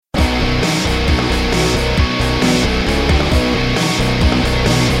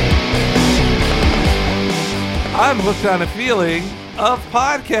I'm hooked on a feeling of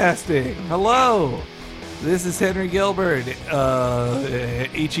podcasting. Hello, this is Henry Gilbert,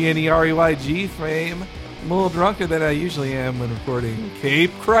 H-E-N-E-R-E-Y-G fame. I'm a little drunker than I usually am when recording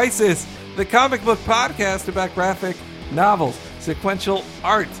Cape Crisis, the comic book podcast about graphic novels, sequential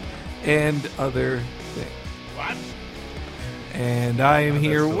art, and other things. What? And I am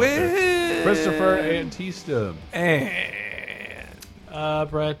here with Christopher Antista and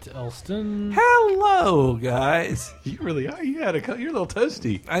Brett Elston. hello, guys. You really are. You're a little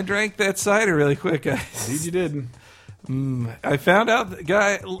toasty. I drank that cider really quick, guys. Indeed, you did. I found out,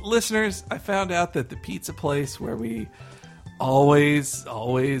 listeners, I found out that the pizza place where we always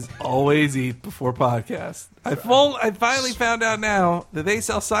eat before podcasts. I finally found out now that they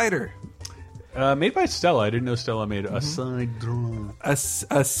sell cider. Made by Stella. I didn't know Stella made a cider. A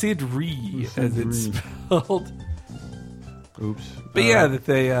cidre, as it's spelled. Oops. But yeah, that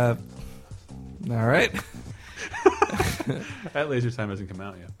they. All right. That Laser Time hasn't come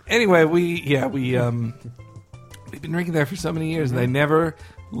out yet. Anyway, we've been drinking there for so many years, and I never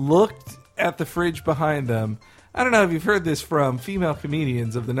looked at the fridge behind them. I don't know if you've heard this from female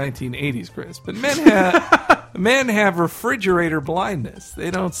comedians of the 1980s, Chris, but men have refrigerator blindness.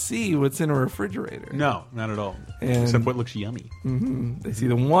 They don't see what's in a refrigerator. No, not at all. And- Except what looks yummy. They see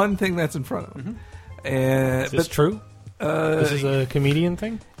the one thing that's in front of them. And Is this true? This is a comedian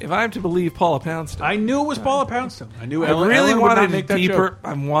thing? if I'm to believe Paula Poundstone, I knew it was Paula Poundstone. I knew I Ellen, really Ellen would not wanted make a that deeper. joke.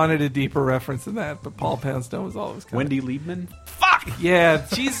 I wanted a deeper reference than that, but Paula Poundstone was always kind Wendy Liebman? Fuck yeah,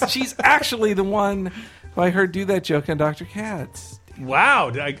 she's actually the one who I heard do that joke on Dr. Katz. Wow.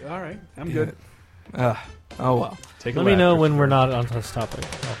 All right. I'm good. Oh well. Take a Let me laugh, know when Christopher. we're not on this topic.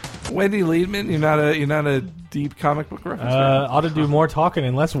 Wendy Liebman, you're not a deep comic book reference. Ought to do more talking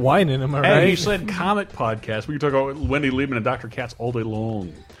and less whining, am I Hey, right? you said comic podcast. We can talk about Wendy Liebman and Dr. Katz all day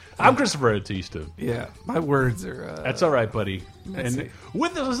long. I'm Christopher Antista. Yeah, my words are. That's all right, buddy. That's And it.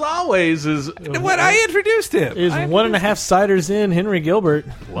 with us as always is When I introduced him, Is 1.5 ciders in, Henry Gilbert.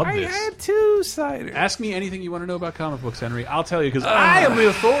 love I this. had 2 ciders. Ask me anything you want to know about comic books, Henry. I'll tell you because I am the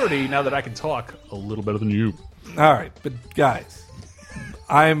authority now that I can talk a little better than you. All right, but guys,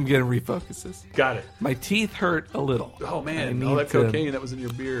 I'm gonna refocus this. Got it. My teeth hurt a little. Oh I man, need all that to- cocaine that was in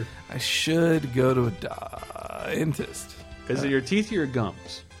your beer. I should go to a dentist. Is it your teeth or your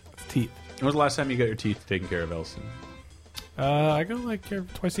gums? Teeth. When was the last time you got your teeth taken care of, Elson? I go like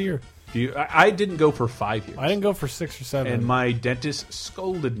twice a year. I didn't go for 5 years. I didn't go for 6 or 7. And my dentist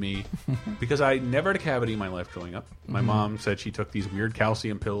scolded me because I never had a cavity in my life growing up. My mom said she took these weird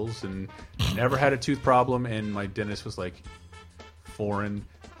calcium pills and never had a tooth problem. And my dentist was like, "Foreign,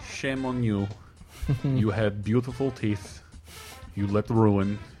 shame on you. You have beautiful teeth. You let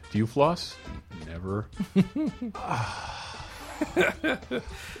ruin. Do you floss? Never."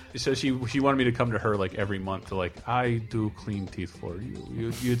 So she wanted me to come to her like every month to like, "I do clean teeth for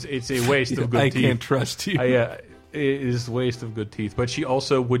you. It's a waste of good I teeth. can't trust you. It is a waste of good teeth." But she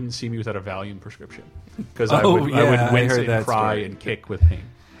also wouldn't see me without a Valium prescription because I Oh, would yeah, I wince heard and that cry story. and kick with pain.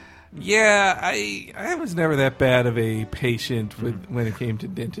 Yeah, I was never that bad of a patient when it came to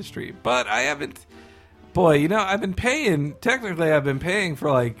dentistry, but I haven't. Boy, I've been paying. Technically, I've been paying for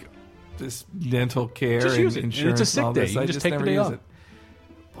like this dental care Just and use it. And insurance. it's a sick and all day. this. You I just take the never day use off. it.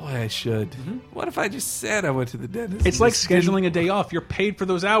 Boy, I should. What if I just said I went to the dentist? It's and like just didn't- scheduling a day off. You're paid for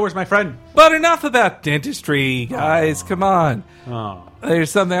those hours, my friend. But enough about dentistry, guys. Come on. Oh. There's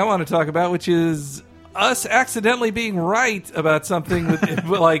something I want to talk about, which is us accidentally being right about something with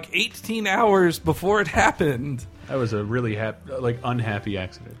like 18 hours before it happened. That was a really unhappy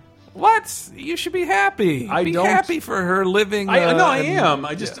accident. What? You should be happy. I be don't- happy for her living. I and- am.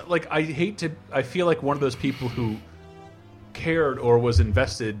 I just I hate to. I feel like one of those people who cared or was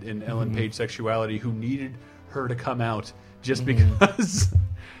invested in Ellen Page sexuality who needed her to come out just because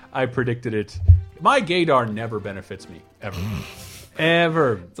I predicted it. My gaydar never benefits me ever,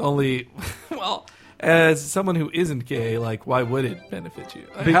 ever. It's only well, as someone who isn't gay, like why would it benefit you?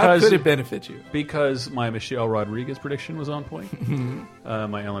 How Because- could it benefit you? Because my Michelle Rodriguez prediction was on point,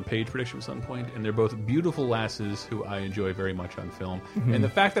 my Ellen Page prediction was on point, and they're both beautiful lasses who I enjoy very much on film. And the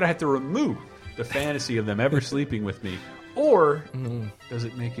fact that I had to remove the fantasy of them ever sleeping with me, or does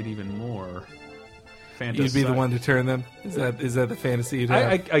it make it even more fantasy? You'd be the one to turn them. Is that the fantasy you'd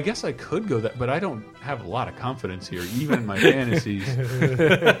have? I guess I could go that, but I don't have a lot of confidence here, even in my fantasies.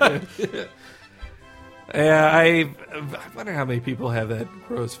 Yeah, I wonder how many people have that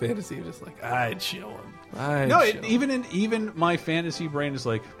gross fantasy of just like I'd show him. No, even my fantasy brain is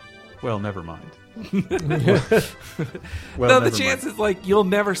like, well, never mind. No, the chances like you'll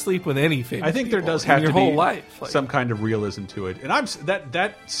never sleep with any famous I think there people does have in your to be whole life. Like, some kind of realism to it. And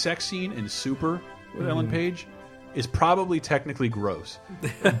that sex scene in Super with Ellen Page, is probably technically gross,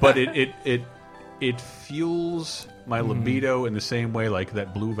 but it fuels my libido in the same way like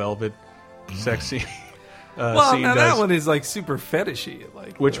that Blue Velvet sex scene. Well, scene now does. that one is like super fetishy.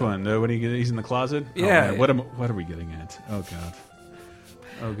 Like Which one? When he's in the closet? Yeah. Oh, man. What are we getting at? Oh god.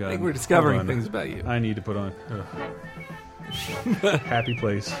 Oh god. I think we're discovering Hold on. things about you. I need to put on. Happy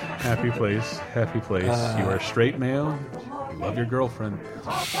place. Happy place. Happy place. You are a straight male. You love your girlfriend.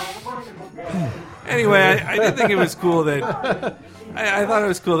 Anyway, I did think it was cool that I thought it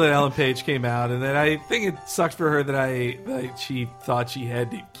was cool that Ellen Page came out, and then I think it sucked for her that she thought she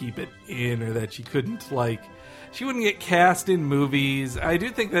had to keep it in, or that she couldn't she wouldn't get cast in movies. I do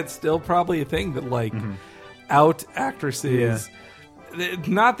think that's still probably a thing that out actresses.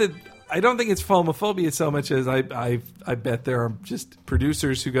 Not that I don't think it's homophobia so much as I bet there are just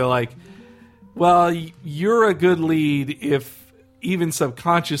producers who go like, well, you're a good lead if even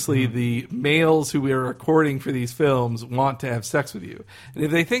subconsciously the males who are recording for these films want to have sex with you. And if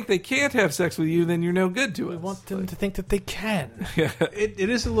they think they can't have sex with you, then you're no good to it. I want them to think that they can. It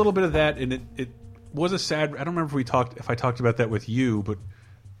is a little bit of that, and it was a sad. I don't remember if I talked about that with you, but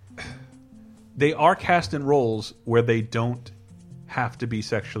they are cast in roles where they don't have to be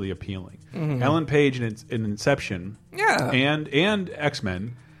sexually appealing. Ellen Page in Inception, and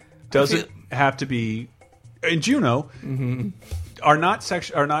X-Men doesn't have to be. And Juno are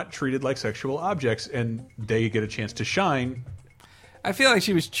not treated like sexual objects, and they get a chance to shine. I feel like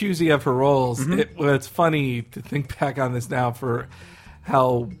she was choosy of her roles. It's funny to think back on this now for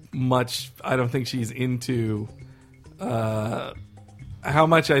how much I don't think she's into. How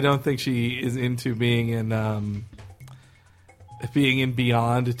much I don't think she is into being in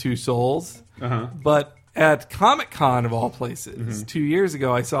Beyond Two Souls. But at Comic-Con of all places, 2 years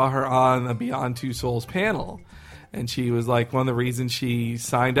ago, I saw her on the Beyond Two Souls panel. And she was like, one of the reasons she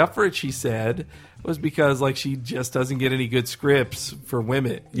signed up for it, she said, was because she just doesn't get any good scripts for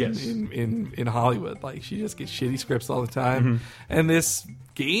women in Hollywood. Like, she just gets shitty scripts all the time. And this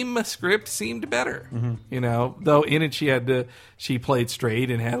game script seemed better, though in it she played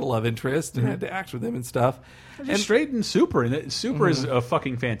straight and had a love interest and had to act with him and stuff. And straight and Super, and Super is a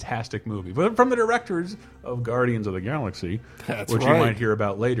fucking fantastic movie, but from the directors of Guardians of the Galaxy, which you might hear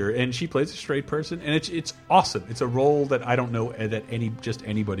about later. And she plays a straight person, and it's awesome. It's a role that I don't know that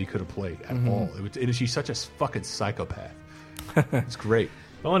anybody could have played at all. And she's such a fucking psychopath. It's great.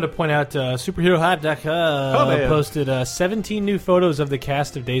 I wanted to point out SuperheroHot.com posted 17 new photos of the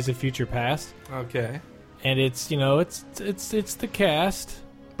cast of Days of Future Past. Okay. And it's the cast.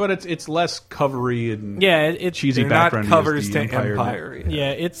 But it's less covery and it's cheesy background. Not covers the to Empire.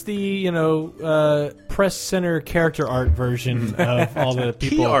 Yeah, it's the press center character art version of all the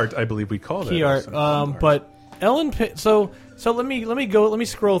people. Key art, I believe we call it. Key art. But Ellen. So let me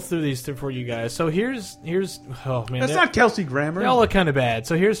scroll through these for you guys. So here's oh man, that's not Kelsey Grammer. They all look kind of bad.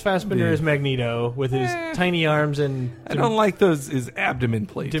 So here's Fassbender as Magneto with his tiny arms and I don't like his abdomen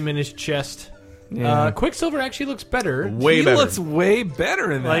plate. Diminished chest. Yeah. Quicksilver actually looks better. He looks way better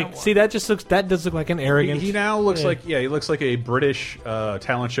in that one. See, that does look like an arrogant. He now looks he looks like a British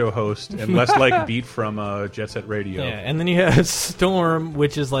talent show host, and less like Beat from Jet Set Radio. Yeah, and then you have Storm,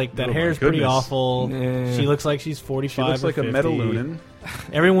 which is like that hair's pretty awful. Yeah. She looks like she's 45. She looks like a 50. Metalunan.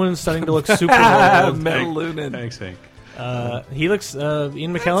 Everyone's starting to look super old. Metalunan. Thanks, Hank. He looks.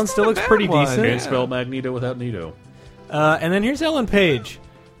 Ian McKellen still looks pretty decent. Can't spell Magneto without Nito. And then here's Ellen Page.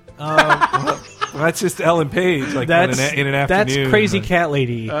 That's just Ellen Page, in an afternoon. That's crazy cat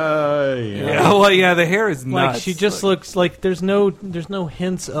lady. The hair is nuts. Like she just looks like there's no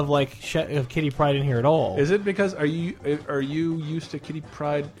hints of of Kitty Pryde in here at all. Is it because are you used to Kitty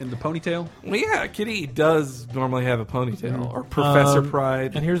Pryde in the ponytail? Well, yeah, Kitty does normally have a ponytail, or Professor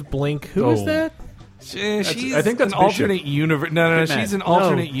Pryde. And here's Blink. Who is that? She's I think that's an alternate universe. No, she's an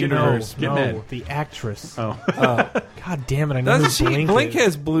alternate universe. No, the actress. Oh. God damn it! I know Doesn't who she? Blink Blink is.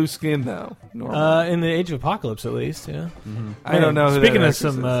 has blue skin though. Normally. In the Age of Apocalypse, at least, yeah. I don't know. Speaking who that of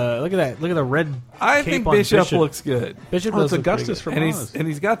some, actress look at that! Look at the red. I cape think on Bishop looks good, Bishop It's does look pretty Augustus good. from and Oz.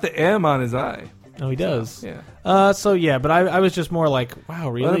 he's got the M on his eye. Oh, he does. Yeah. But I was just more like,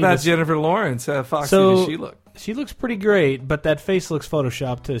 wow, really? What about This- Jennifer Lawrence? How foxy So- does she look? She looks pretty great, but that face looks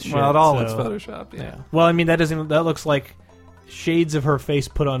photoshopped to shit. Well, it all so- looks photoshopped. Yeah. Well, I mean, that looks like shades of her face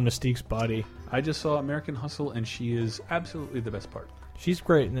put on Mystique's body. I just saw American Hustle, and she is absolutely the best part. She's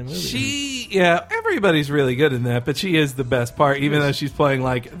great in the movie. Everybody's really good in that, but she is the best part, even though she's playing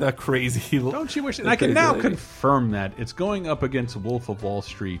like the crazy. Don't you wish? the And I can crazy now lady. confirm that it's going up against Wolf of Wall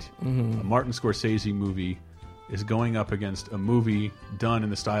Street, a Martin Scorsese movie. Is going up against a movie done in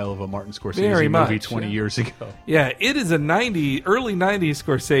the style of a Martin Scorsese Very movie much, 20 yeah. years ago. Yeah, it is a early 90s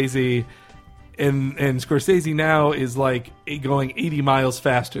Scorsese and Scorsese now is like going 80 miles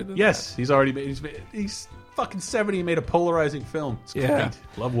faster than Yes, he's already made. He's fucking 70 and made a polarizing film. It's Yeah. great.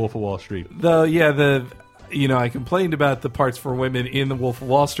 Love Wolf of Wall Street. I complained about the parts for women in The Wolf of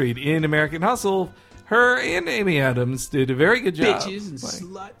Wall Street. In American Hustle, her and Amy Adams did a very good job. Bitches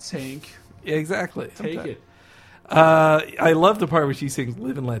and Like, sluts, Hank. yeah, exactly. Take it. I love the part where she sings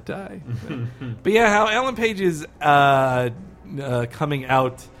 "Live and Let Die." But yeah, how Ellen Page's coming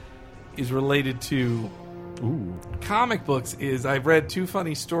out is related to comic books is I've read two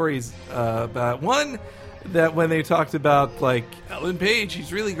funny stories about one that when they talked about like Ellen Page,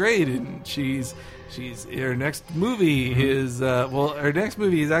 she's really great and she's her next movie is her next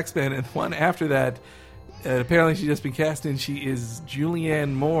movie is X-Men, and one after that apparently she's just been cast in. She is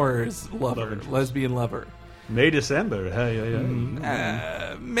Julianne Moore's lesbian lover. May, December.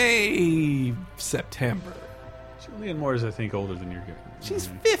 May, September. Julianne Moore is, I think, older than you're getting. She's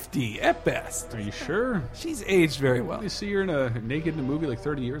 50 at best. Are you sure? She's aged very well. Did you see her naked in a movie like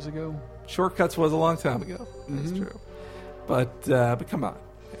 30 years ago? Shortcuts was a long time ago. That's true. But come on.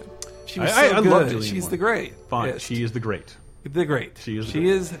 She was I so love good. Julianne She's Moore. the great. Fine. Yes. She is the great. The great. She is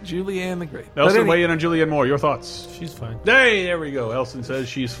Julianne the great. Elson, weigh in on Julianne Moore. Your thoughts? She's fine. Hey, there we go. Elson says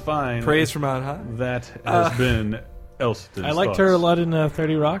she's fine. Praise from on high. That has been Elston's I liked thoughts. her a lot in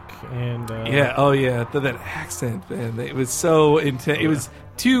 30 Rock, and Yeah, oh yeah, that accent, man. It was so it was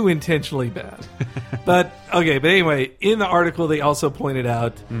too intentionally bad. But anyway, in the article they also pointed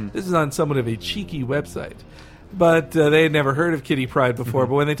out this is on somewhat of a cheeky website. But they had never heard of Kitty Pryde before.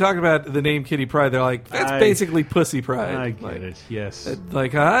 But when they talk about the name Kitty Pryde, they're like, that's basically Pussy Pride. I get it, yes.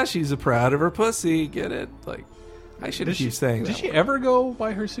 Like, she's proud of her pussy. Get it? Like, I shouldn't keep saying that. Did she ever go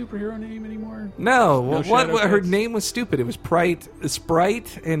by her superhero name anymore? No. Well, what her Shadowcats? name was stupid. It was Sprite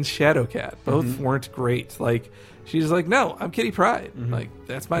and Shadowcat. Both weren't great. Like, she's like, no, I'm Kitty Pryde. Like,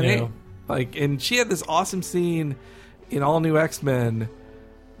 that's my name. Like, and she had this awesome scene in All New X-Men.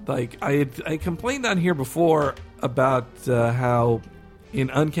 Like, I complained on here before about how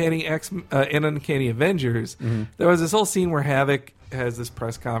in Uncanny Avengers, there was this whole scene where Havoc has this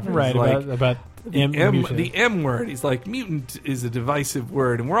press conference, right like, about the M word. He's like, mutant is a divisive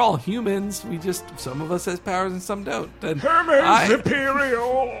word, and we're all humans. Some of us has powers and some don't. And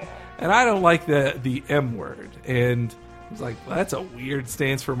superior. And I don't like the M word. And I was like, well, that's a weird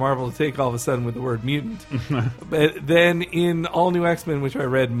stance for Marvel to take all of a sudden with the word mutant. But then in All New X-Men, which I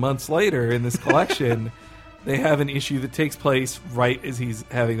read months later in this collection, they have an issue that takes place right as he's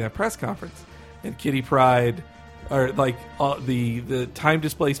having that press conference. And Kitty Pryde, or like the time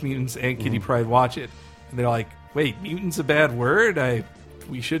displaced mutants and Kitty Pryde watch it. And they're like, wait, mutant's a bad word?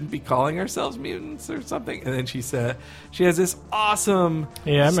 We shouldn't be calling ourselves mutants or something. And then she said, she has this awesome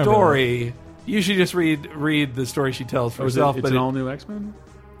story. You should just read the story she tells for herself. It's an all new X-Men?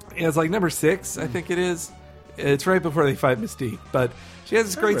 It's like number 6, I think it is. It's right before they fight Mystique. But she has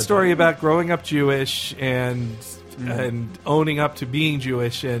this great story about growing up Jewish and owning up to being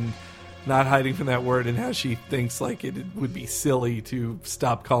Jewish and not hiding from that word, and how she thinks like it would be silly to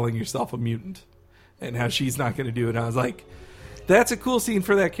stop calling yourself a mutant, and how she's not going to do it. And I was like, that's a cool scene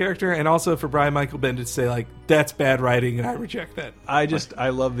for that character, and also for Brian Michael Bendis to say like, that's bad writing and I reject that. I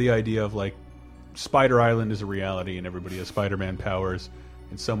love the idea of like Spider Island is a reality and everybody has Spider-Man powers,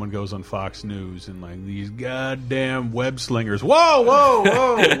 and someone goes on Fox News and like, these goddamn web slingers.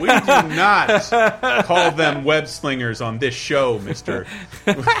 Whoa! We do not call them web slingers on this show, mister.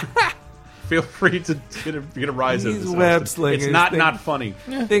 Feel free to get a rise of These this. web slingers. It's not funny.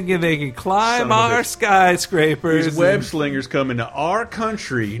 Thinking they can climb Son of a our bitch. skyscrapers. These web slingers come into our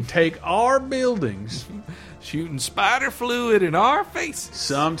country and take our buildings. Shooting spider fluid in our faces.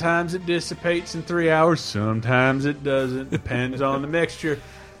 Sometimes it dissipates in 3 hours. Sometimes it doesn't. Depends on the mixture.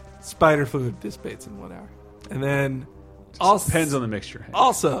 Spider fluid dissipates in 1 hour. And then also Depends on the mixture.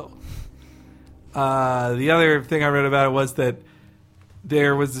 Also, the other thing I read about it was that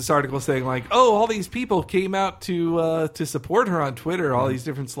there was this article saying like, oh, all these people came out to support her on Twitter, all these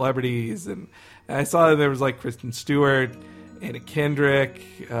different celebrities, and I saw there was like Kristen Stewart, Anna Kendrick,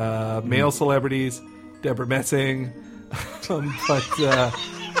 male celebrities, Deborah Messing, but I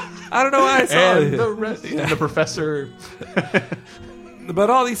don't know why I saw And it. the rest. And the professor.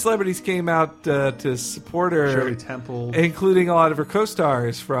 But all these celebrities came out to support her, Shirley Temple. including a lot of her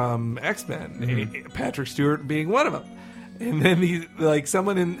co-stars from X-Men, Patrick Stewart being one of them. And then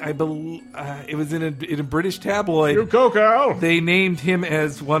someone in, I believe, it was in a British tabloid. You Coco. They named him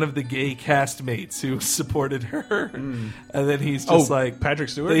as one of the gay castmates who supported her, and then he's just like Patrick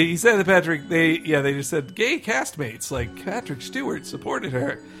Stewart. he said that Patrick. They just said gay castmates, like Patrick Stewart supported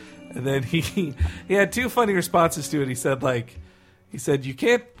her, and then he had two funny responses to it. He said like, He said, "You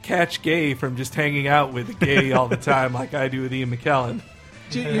can't catch gay from just hanging out with gay all the time like I do with Ian McKellen."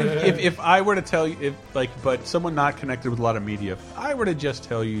 If I were to tell you, but someone not connected with a lot of media, if I were to just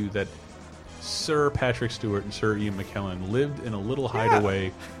tell you that Sir Patrick Stewart and Sir Ian McKellen lived in a little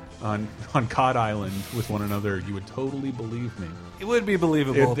hideaway on Cod Island with one another, you would totally believe me. It would be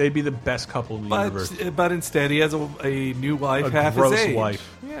believable. They'd be the best couple in the universe. But instead, he has a new wife, half gross his age.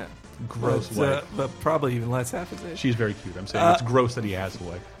 wife. Yeah. Gross wife. But probably even less half his age. She's very cute. I'm saying it's gross that he has a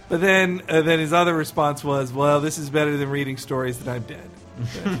wife. But then his other response was, "Well, this is better than reading stories that I'm dead."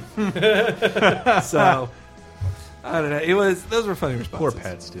 So I don't know. Those were funny responses. Poor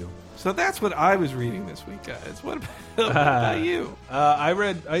Pat Stu. So that's what I was reading this week, guys. What about you?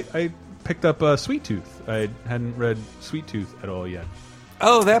 I picked up Sweet Tooth. I hadn't read Sweet Tooth at all yet.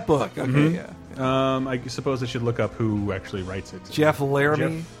 Oh, that book. Okay, yeah. I suppose I should look up who actually writes it. Jeff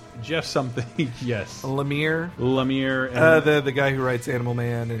Laramie. Jeff something. Yes. Lemire. And, the guy who writes Animal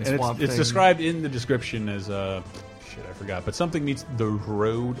Man and Swamp Thing. It's described in the description as shit, I forgot. But something meets the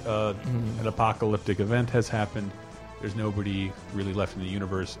road. An apocalyptic event has happened. There's nobody really left in the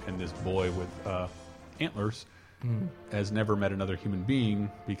universe, and this boy with antlers has never met another human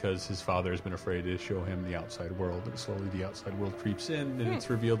being because his father has been afraid to show him the outside world. And slowly the outside world creeps in, and it's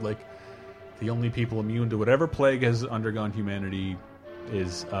revealed like the only people immune to whatever plague has undergone humanity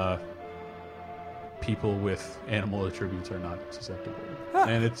is people with animal attributes are not susceptible.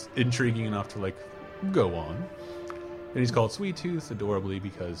 And it's intriguing enough to like go on. And he's called Sweet Tooth adorably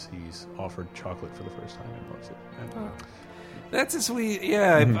because he's offered chocolate for the first time and loves it. And, that's a sweet.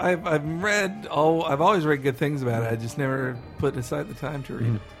 Yeah, I've always read good things about it. I just never put aside the time to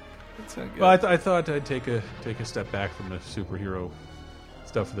read it. That sounds good. Well, I thought I'd take a step back from the superhero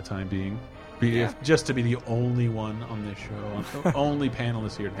stuff for the time being. Just to be the only one on this show, the only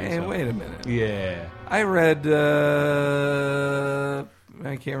panelist here. Hey, wait a minute. Yeah, I read.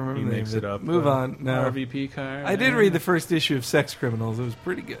 I can't remember the name of it. Up, Move on. No. RVP card. I did read the first issue of Sex Criminals. It was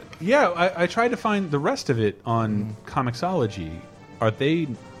pretty good. Yeah, I tried to find the rest of it on Comixology. Are they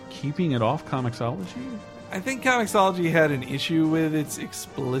keeping it off Comixology? I think Comixology had an issue with its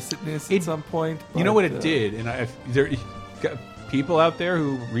explicitness at some point. You know what it did? And there got people out there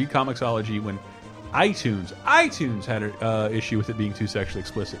who read Comixology when iTunes had an issue with it being too sexually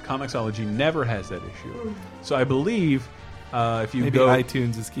explicit. Comixology never has that issue. So I believe... if you Maybe go,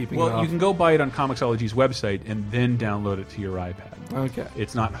 iTunes is keeping it off. You can go buy it on Comixology's website and then download it to your iPad. Okay.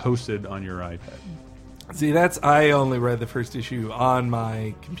 It's not hosted on your iPad. See, I only read the first issue on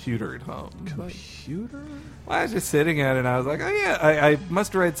my computer at home. Computer? Well, I was just sitting at it and I was like, oh yeah, I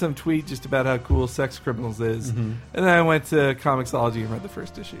must have read some tweet just about how cool Sex Criminals is. And then I went to Comixology and read the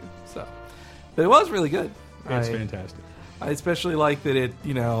first issue. But it was really good. It's fantastic. I especially like that it,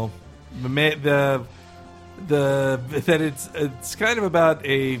 that it's kind of about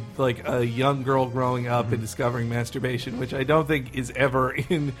a young girl growing up and discovering masturbation, which I don't think is ever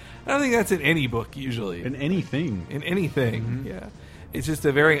in. I don't think that's in any book usually. In anything, yeah. It's just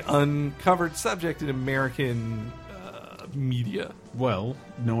a very uncovered subject in American media. Well,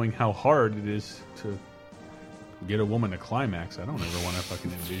 knowing how hard it is to get a woman to climax, I don't ever want to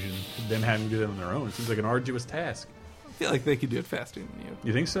fucking envision them having to do that on their own. It seems like an arduous task. I feel like they could do it faster than you.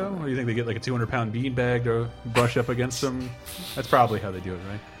 You think so? Or you think they get like a 200-pound beanbag to brush up against them? That's probably how they do it,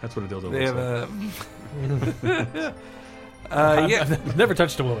 right? That's what a dildo looks like. I've never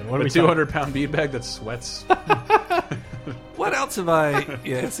touched a woman. What a 200-pound beanbag that sweats. What else have I...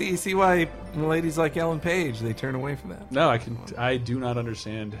 Yeah, see why ladies like Ellen Page, they turn away from that. No, I do not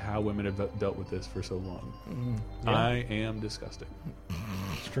understand how women have dealt with this for so long. Yeah. I am disgusted.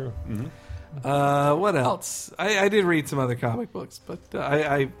 It's true. What else? I did read some other comic books, but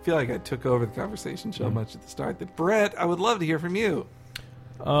I feel like I took over the conversation so much at the start that Brett, I would love to hear from you.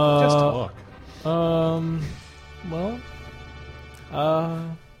 Just talk.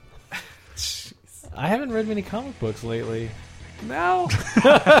 I haven't read many comic books lately. No.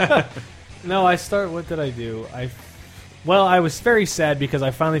 No, what did I do? I was very sad because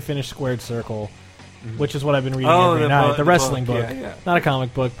I finally finished Squared Circle, which is what I've been reading every night. The wrestling book. Yeah. Not a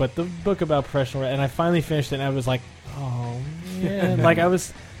comic book, but the book about professional wrestling. And I finally finished it, and I was like, oh, man. I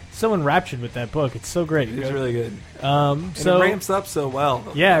was so enraptured with that book. It's so great. It's really good. And it ramps up so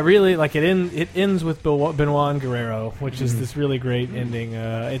well. Yeah, really. It ends with Benoit and Guerrero, which is this really great ending.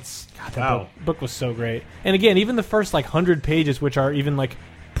 That book was so great. And again, even the first 100 pages, which are even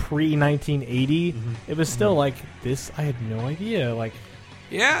pre-1980, it was still like this. I had no idea.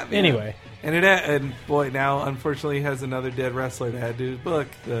 Yeah. Anyway. And boy, now unfortunately has another dead wrestler to add to his book.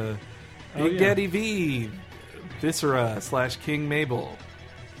 The Big Daddy V, Viscera / King Mabel.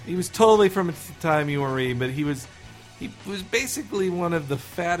 He was totally from a time you were reading, but he was He was basically one of the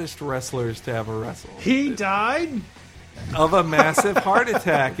fattest wrestlers to ever wrestle. He died? Of a massive heart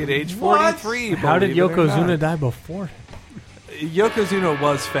attack at age 43. How did believe it or Yokozuna not. die before him? Yokozuna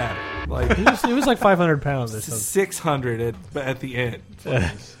was fatter. Like He was like 500 pounds or something. 600 at the end.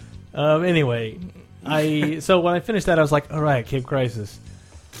 Anyway, so when I finished that, I was like, all right, Cape Crisis.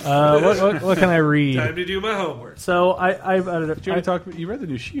 What can I read? Time to do my homework. So You read the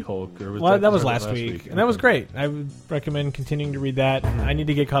new She-Hulk? Or well, that was last week, and that was great. I would recommend continuing to read that. I need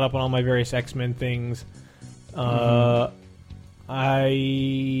to get caught up on all my various X-Men things. I'm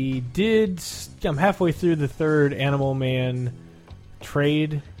halfway through the third Animal Man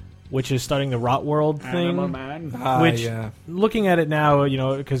trade, which is starting the Rot World thing. Animal Man. Which, yeah. looking at it now,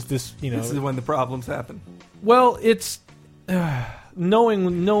 because this, This is when the problems happen. well, it's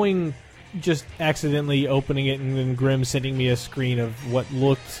knowing just accidentally opening it and then Grimm sending me a screen of what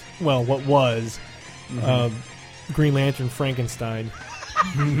was Green Lantern Frankenstein.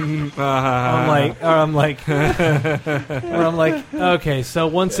 I'm like, okay, so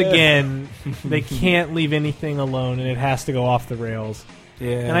once again, they can't leave anything alone, and it has to go off the rails.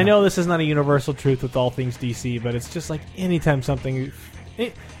 Yeah. And I know this is not a universal truth with all things DC, but it's just like anytime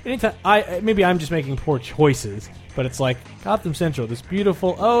maybe I'm just making poor choices, but it's like Gotham Central, this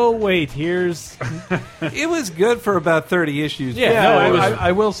beautiful. Oh wait, here's. It was good for about 30 issues. Yeah, before.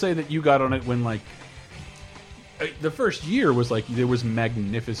 I will say that you got on it when the first year was like there was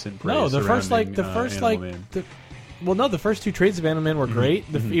magnificent praise. No, the first two trades of Animal Man were great.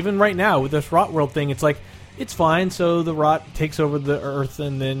 Even right now with this Rot World thing, it's like it's fine. So the Rot takes over the Earth,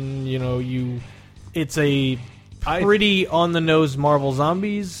 and then it's a pretty on the nose Marvel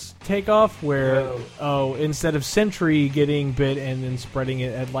Zombies takeoff where instead of Sentry getting bit and then spreading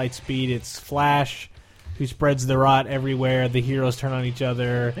it at light speed, it's Flash who spreads the rot everywhere. The heroes turn on each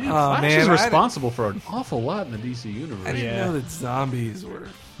other. Man, Flash is responsible for an awful lot in the DC universe. I didn't know that zombies were.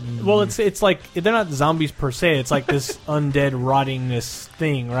 Well, it's like they're not zombies per se. It's like this undead rottingness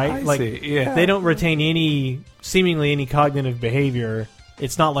thing, right? I see. Yeah. They don't retain seemingly any cognitive behavior.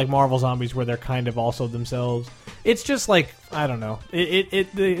 It's not like Marvel Zombies where they're kind of also themselves. It's just like I don't know.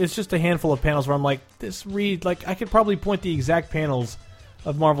 It's just a handful of panels where I'm like I could probably point the exact panels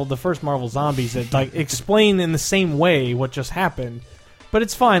of the first Marvel Zombies that like explain in the same way what just happened. But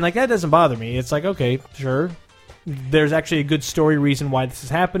it's fine. Like that doesn't bother me. It's like okay, sure. There's actually a good story reason why this is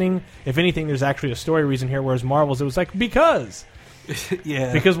happening. If anything, there's actually a story reason here. Whereas Marvel's, it was like because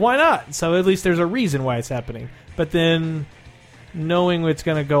why not? So at least there's a reason why it's happening. But then knowing it's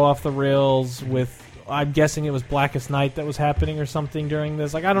going to go off the rails with, I'm guessing it was Blackest Night that was happening or something during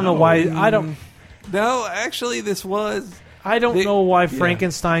this. Like I don't know why. No, actually, this was. I don't know why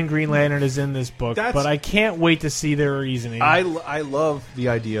Frankenstein Green Lantern is in this book, but I can't wait to see their reasoning. I love the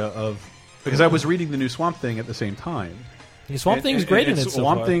idea of. Because I was reading the new Swamp Thing at the same time. Swamp Thing's great in it so far.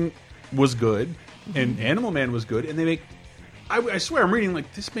 Swamp Thing was good, and Animal Man was good, and they make... I swear, I'm reading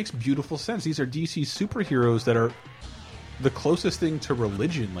like, this makes beautiful sense. These are DC superheroes that are the closest thing to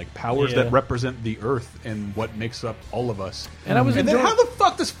religion, like powers that represent the Earth and what makes up all of us. And I was then how the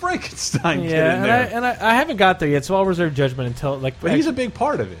fuck does Frankenstein get in there? I haven't got there yet, so I'll reserve judgment until... But he's a big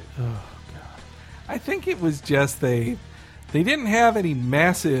part of it. Oh, God. I think it was just they didn't have any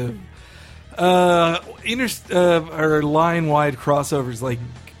massive... or line-wide crossovers like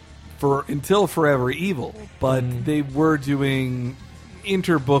until Forever Evil, but they were doing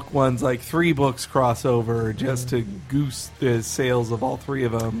interbook ones like 3 books crossover just to goose the sales of all 3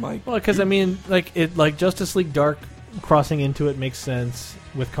 of them. Because I mean, like Justice League Dark crossing into it makes sense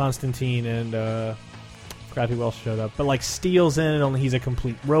with Constantine and forgot who else showed up, but like Steel's in it. Only he's a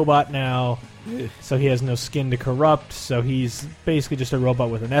complete robot now. So he has no skin to corrupt, so he's basically just a robot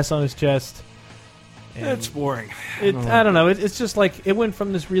with an S on his chest. And that's boring. I don't know. It's just like it went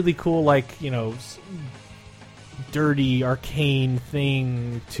from this really cool, like, dirty, arcane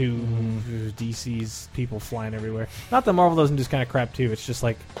thing to DC's people flying everywhere. Not that Marvel doesn't do this kind of crap too. It's just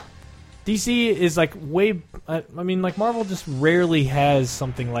like DC is like way... I mean, like Marvel just rarely has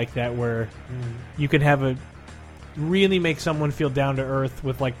something like that where you can have really make someone feel down to earth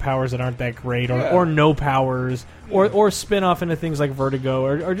with like powers that aren't that great or no powers or spin off into things like Vertigo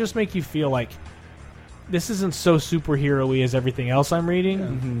or just make you feel like this isn't so superhero-y as everything else I'm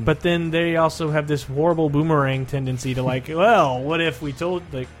reading. But then they also have this horrible boomerang tendency to like, well, what if we told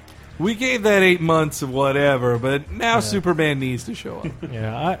we gave that 8 months of whatever, but now Superman needs to show up.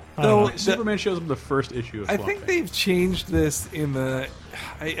 I Superman shows up in the first issue of Swamp Thing. Thing. They've changed this in the...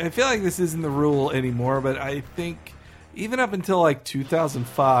 I feel like this isn't the rule anymore, but I think even up until like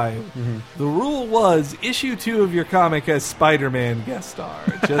 2005, the rule was issue 2 of your comic as Spider-Man guest star,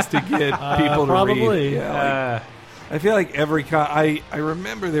 just to get people to read. Probably. I feel like every I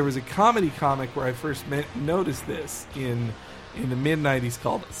remember there was a comedy comic where I first noticed this in the mid '90s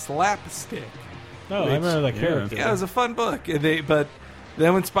called Slapstick. Oh, I remember that character. Yeah, it was a fun book. But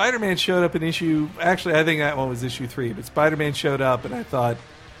then when Spider-Man showed up in actually I think that one was issue 3, but Spider-Man showed up and I thought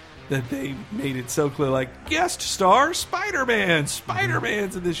that they made it so clear, like, guest star Spider-Man.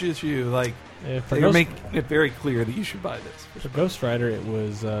 Spider-Man's in this issue. Like, they were making it very clear that you should buy this. For Ghost Rider, it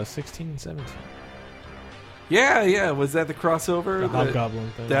was 16 and 17. Yeah. Was that the crossover? The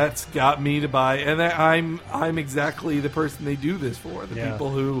Hobgoblin thing. That's got me to buy. And I'm exactly the person they do this for. The people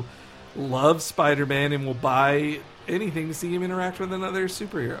who love Spider-Man and will buy anything to see him interact with another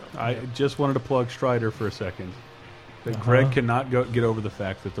superhero. I just wanted to plug Strider for a second. That Greg cannot get over the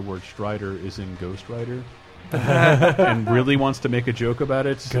fact that the word Strider is in Ghost Rider. And really wants to make a joke about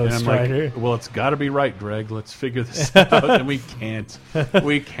it. Ghost and I'm Rider. like, well, it's got to be right, Greg. Let's figure this out. And we can't.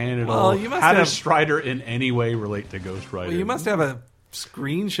 We can't at all. How does Strider in any way relate to Ghost Rider? Well, you must have a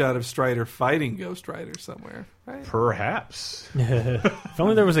screenshot of Strider fighting Ghost Rider somewhere, right? Perhaps. If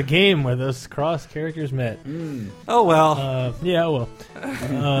only there was a game where those cross characters met. Oh, well. Well.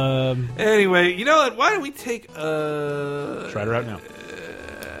 Anyway, you know what? Why don't we take Strider out now.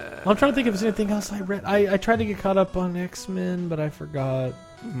 I'm trying to think if there's anything else I read. I tried to get caught up on X-Men, but I forgot.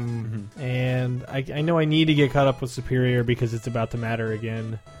 And I know I need to get caught up with Superior because it's about to matter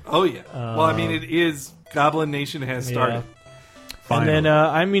again. Oh, yeah. Well, I mean, it is. Goblin Nation has started. Finally.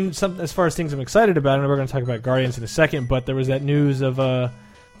 And then, as far as things I'm excited about, and we're going to talk about Guardians in a second, but there was that news of the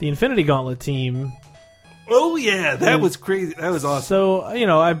Infinity Gauntlet team. Oh, yeah. That was crazy. That was awesome. So,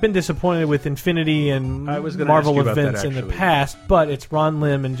 I've been disappointed with Infinity and Marvel events in the past, but it's Ron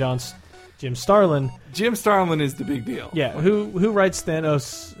Lim and Jim Starlin. Jim Starlin is the big deal. Yeah, who writes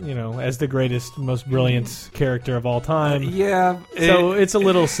Thanos, as the greatest, most brilliant character of all time. Yeah. So it's a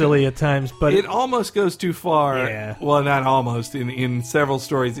little silly at times, but it almost goes too far. Yeah. Well, not almost. In several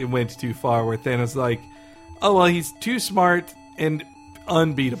stories, it went too far where Thanos is like, oh, well, he's too smart and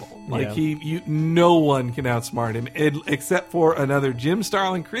unbeatable. Like, no one can outsmart him, except for another Jim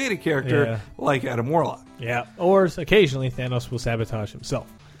Starlin created character like Adam Warlock. Yeah, or occasionally Thanos will sabotage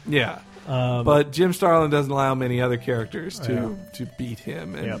himself. Yeah. But Jim Starlin doesn't allow many other characters to beat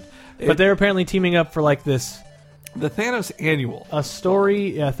him. And but they're apparently teaming up for like this... The Thanos Annual. A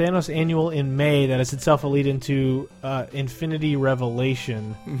story, Thanos Annual in May that is itself a lead into Infinity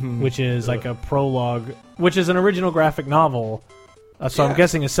Revelation, which is like a prologue, which is an original graphic novel. So I'm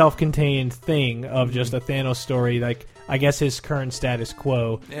guessing a self-contained thing of just a Thanos story, like I guess his current status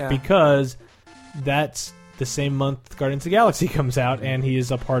quo, because that's the same month Guardians of the Galaxy comes out, and he is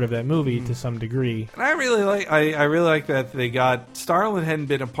a part of that movie to some degree. And I really like that they got Starlin hadn't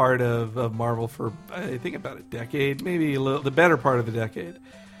been a part of Marvel for I think about a decade, maybe the better part of the decade,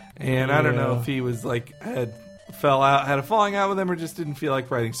 and I don't know if he was like had a falling out with them or just didn't feel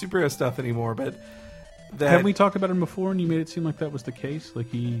like writing superhero stuff anymore, but. Haven't we talked about him before, and you made it seem like that was the case? Like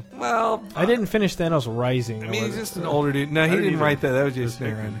he... Well... I didn't finish Thanos Rising. I mean, he's just an older dude. No, he didn't write that. That was Jason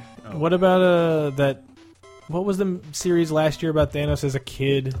Aaron. Oh. What about that... What was the series last year about Thanos as a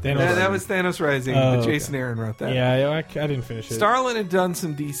kid? That was Thanos Rising, but Jason Aaron wrote that. Yeah, I didn't finish it. Starlin had done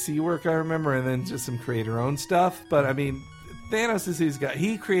some DC work, I remember, and then just some creator-owned stuff. But, I mean, Thanos is his guy.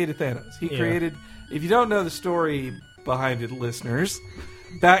 He created Thanos. He created... If you don't know the story behind it, listeners...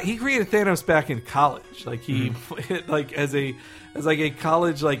 He created Thanos back in college, like he, like as a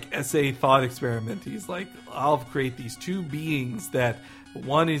college essay thought experiment. He's like, I'll create these two beings that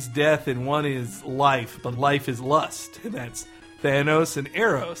one is death and one is life, but life is lust, and that's Thanos and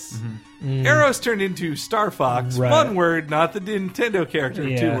Eros. Eros turned into Star Fox, one word, not the Nintendo character,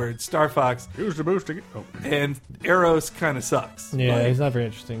 2 words. Star Fox. Use the boost again. And Eros kind of sucks. Yeah, he's not very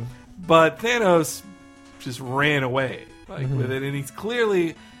interesting. But Thanos just ran away. With it, and he's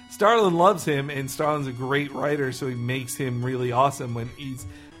clearly Starlin loves him, and Starlin's a great writer, so he makes him really awesome when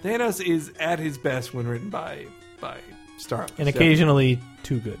Thanos is at his best when written by Starlin, and occasionally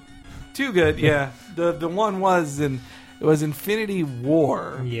too good. Too good, yeah. the one was it was Infinity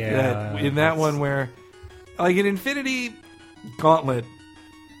War. Yeah, in that one where, like in Infinity Gauntlet,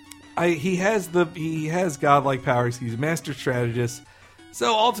 he has godlike powers. He's a master strategist,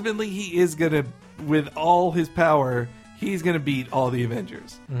 so ultimately he is gonna, with all his power. He's going to beat all the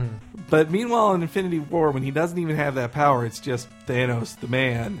Avengers. But meanwhile, in Infinity War, when he doesn't even have that power, it's just Thanos, the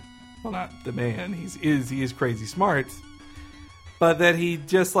man. Well, not the man. He is crazy smart. But that he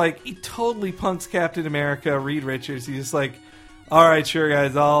just, he totally punks Captain America, Reed Richards. He's just like, all right, sure,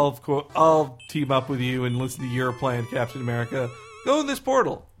 guys, I'll team up with you and listen to your plan, Captain America. Go in this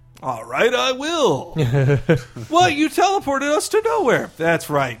portal. All right, I will. What? You teleported us to nowhere. That's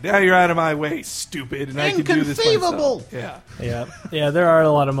right. Now you're out of my way, stupid, and I can do this myself. Yeah. There are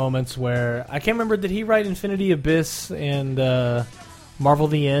a lot of moments where I can't remember. Did he write Infinity Abyss and Marvel: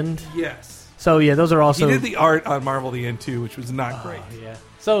 The End? Yes. So yeah, those are also. He did the art on Marvel: The End too, which was not great. Yeah.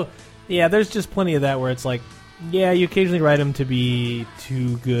 So yeah, there's just plenty of that where it's like, yeah, you occasionally write them to be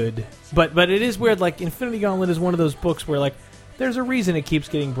too good, but it is weird. Like Infinity Gauntlet is one of those books where like. There's a reason it keeps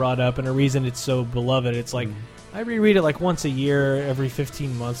getting brought up and a reason it's so beloved. It's like, I reread it like once a year, every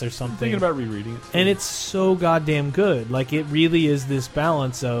 15 months or something. I'm thinking about rereading it. And it's so goddamn good. Like, it really is this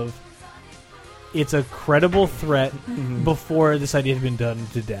balance of it's a credible threat before this idea had been done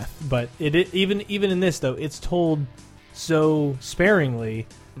to death. But even in this, though, it's told so sparingly.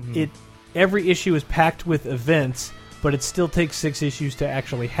 Every issue is packed with events, but it still takes 6 issues to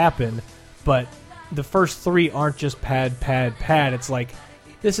actually happen. But the first 3 aren't just pad. It's like,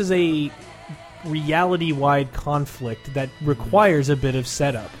 this is a reality-wide conflict that requires a bit of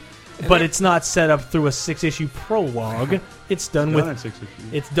setup. But it's not set up through a 6-issue prologue. It's done with 6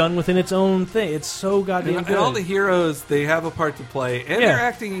 issues. It's done within its own thing. It's so goddamn good. And all the heroes, they have a part to play, and they're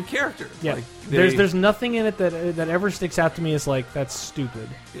acting in character. Yeah, like there's nothing in it that ever sticks out to me as like, that's stupid,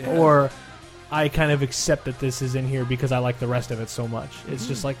 or I kind of accept that this is in here because I like the rest of it so much. It's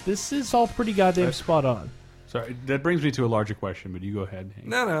just like, this is all pretty goddamn spot on. Sorry, that brings me to a larger question, but you go ahead, Hank.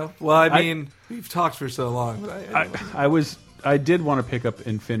 No. Well, I mean, we've talked for so long. But I did want to pick up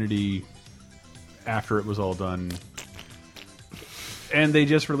Infinity after it was all done. And they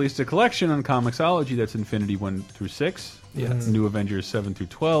just released a collection on Comixology that's Infinity 1 through 6. Yes. New Avengers 7 through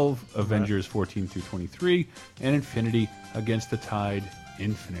 12, Avengers 14 through 23, and Infinity Against the Tide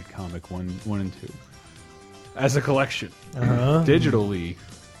Infinite Comic 1 and 2. As a collection. Digitally,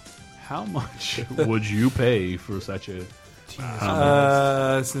 how much would you pay for such a...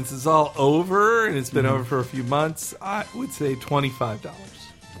 since it's all over, and it's been over for a few months, I would say $25.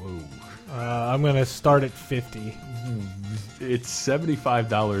 Whoa. I'm going to start at $50. It's $75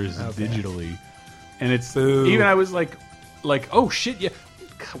 digitally. And it's... Boo. Even I was like, oh shit, yeah.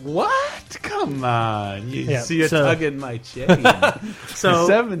 What? Come on! You see it tugging my chain. So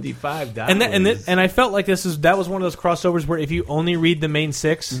 $75, and I felt like that was one of those crossovers where if you only read the main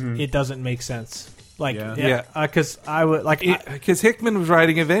 6, it doesn't make sense. Like, because I would like because Hickman was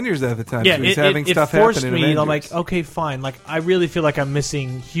writing Avengers at the time. so he's having stuff forced happen in me. Avengers. I'm like, okay, fine. Like, I really feel like I'm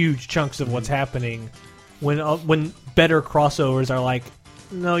missing huge chunks of what's happening when better crossovers are like,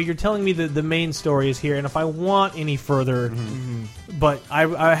 no, you're telling me that the main story is here, and if I want any further, but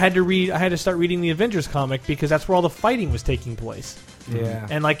I had to start reading the Avengers comic because that's where all the fighting was taking place. Yeah,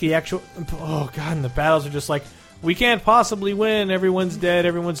 and like the actual, and the battles are just like, we can't possibly win. Everyone's dead.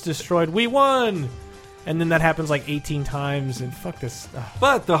 Everyone's destroyed. We won. And then that happens like 18 times, and fuck this.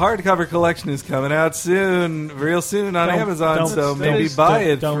 But the hardcover collection is coming out real soon on Amazon, so maybe buy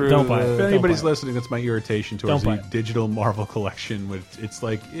it. Don't buy it. If anybody's listening, that's my irritation towards the digital Marvel collection. It's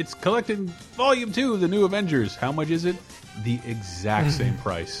like, it's collecting Volume 2, the New Avengers. How much is it? The exact same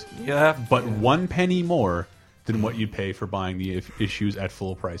price. But 1 penny more than what you'd pay for buying the issues at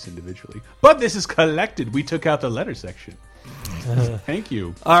full price individually. But this is collected. We took out the letter section. Thank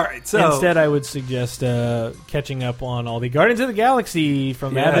you. All right, so instead I would suggest catching up on all the Guardians of the Galaxy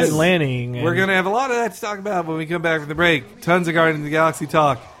from Abbott and Lanning. We're going to have a lot of that to talk about when we come back from the break. Tons of Guardians of the Galaxy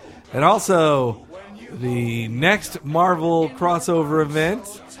talk. And also the next Marvel crossover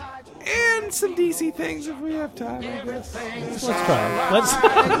event. And some DC things if we have time, I guess. Let's try it. Let's.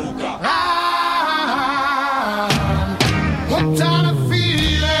 What kind of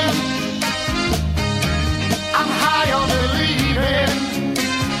feeling? I'm high on believing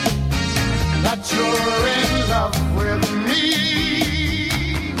that you're in love with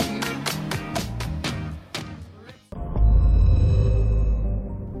me.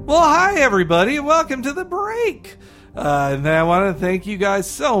 Well, hi everybody, welcome to the break. And I want to thank you guys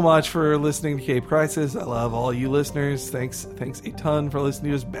so much for listening to Cape Crisis. I love all you listeners. Thanks a ton for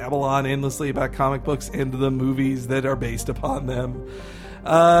listening to us babble on endlessly about comic books and the movies that are based upon them.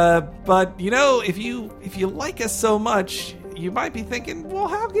 But you know, if you like us so much, you might be thinking, well,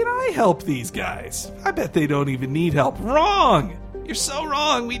 how can I help these guys? I bet they don't even need help. Wrong! You're so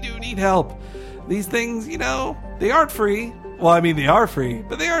wrong. We do need help. These things, you know, they aren't free. Well, I mean, they are free,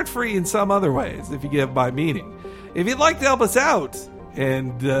 but they aren't free in some other ways, if you get my meaning. If you'd like to help us out,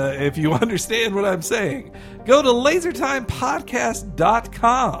 and if you understand what I'm saying, go to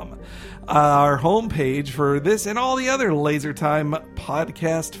LaserTimePodcast.com, our homepage for this and all the other LaserTime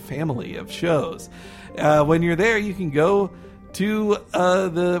podcast family of shows. When you're there, you can go to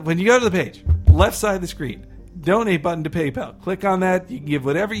when you go to the page, left side of the screen, donate button to PayPal. Click on that. You can give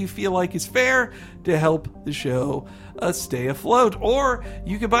whatever you feel like is fair to help the show stay afloat. Or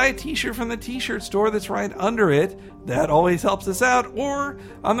you can buy a t-shirt from the t-shirt store that's right under it. That always helps us out. Or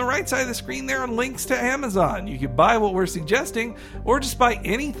on the right side of the screen, there are links to Amazon. You can buy what we're suggesting or just buy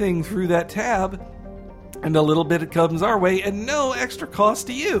anything through that tab. And a little bit comes our way at no extra cost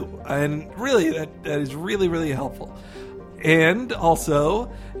to you. And really, that is really, really helpful. And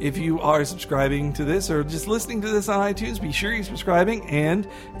also, if you are subscribing to this or just listening to this on iTunes, be sure you're subscribing. And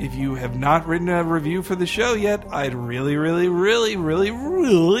if you have not written a review for the show yet, I'd really, really, really, really,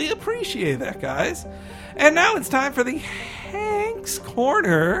 really appreciate that, guys. And now it's time for the Hank's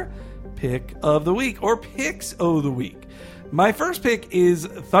Corner pick of the week, or picks of the week. My first pick is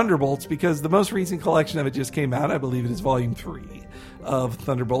Thunderbolts because the most recent collection of it just came out. I believe it is Volume 3 of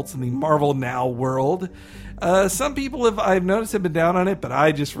Thunderbolts in the Marvel Now world. Some people I've noticed have been down on it, but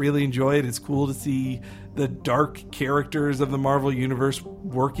I just really enjoy it. It's cool to see the dark characters of the Marvel Universe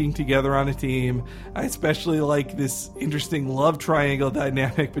working together on a team. I especially like this interesting love triangle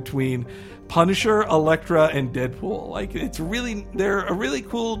dynamic between Punisher, Elektra, and Deadpool. Like, they're a really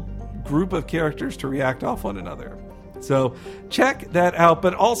cool group of characters to react off one another. So check that out.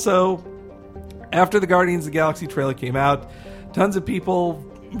 But also, after the Guardians of the Galaxy trailer came out, tons of people,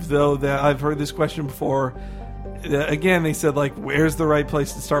 though, that I've heard this question before, again, they said, like, where's the right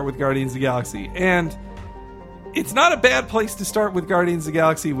place to start with Guardians of the Galaxy? And it's not a bad place to start with Guardians of the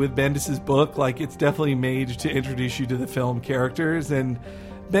Galaxy with Bendis' book. Like, it's definitely made to introduce you to the film characters. And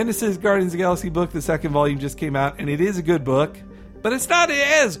Bendis' Guardians of the Galaxy book, the second volume, just came out, and it is a good book. But it's not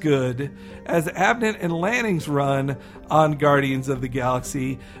as good as Abnett and Lanning's run on Guardians of the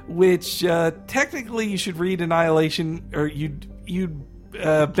Galaxy, which technically you should read Annihilation, or you'd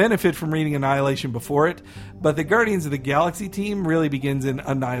benefit from reading Annihilation before it. But the Guardians of the Galaxy team really begins in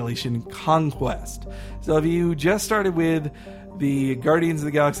Annihilation Conquest. So if you just started with the Guardians of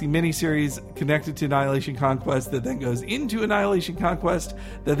the Galaxy miniseries connected to Annihilation Conquest, that then goes into Annihilation Conquest,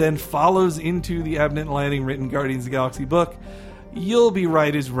 that then follows into the Abnett and Lanning written Guardians of the Galaxy book, you'll be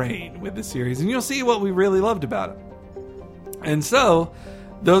right as rain with the series, and you'll see what we really loved about it. And so,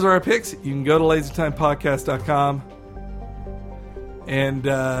 those are our picks. You can go to LaserTimePodcast.com and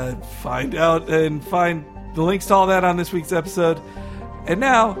find out and find the links to all that on this week's episode. And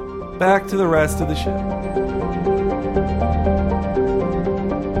now, back to the rest of the show.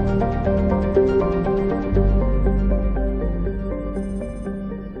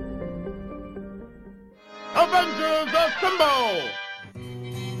 Avengers Assemble!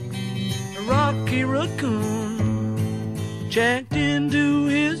 Rocky Raccoon checked into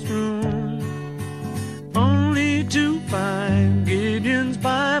his room only to find Gideon's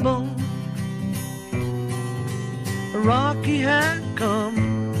Bible. Rocky had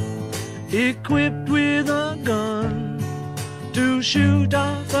come equipped with a gun to shoot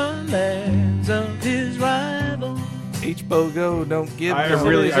off the legs of his rival. H-Bogo, don't give. I no.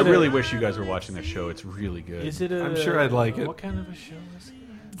 really wish you guys were watching this show. It's really good. Is it I'm sure I'd like it. What kind of a show is it?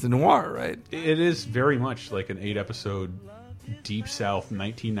 It's a noir, right? It is very much like an 8-episode Deep South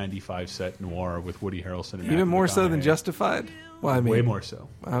 1995 set noir with Woody Harrelson. And Even Matthew more so than McConaughey. Justified? Well, I mean, Way more so.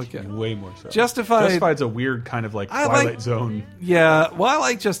 Okay. Way more so. Justified's a weird kind of like I Twilight like- Zone. Yeah, well, I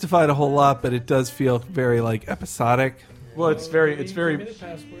like Justified a whole lot, but it does feel very, like, episodic. Well, it's very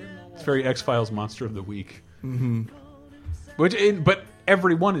X-Files Monster of the Week. Mm-hmm. But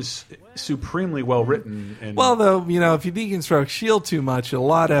everyone is supremely well written. And Well, though, you know, if you deconstruct S.H.I.E.L.D. too much, a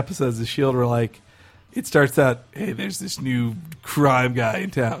lot of episodes of S.H.I.E.L.D. are like, it starts out, hey, there's this new crime guy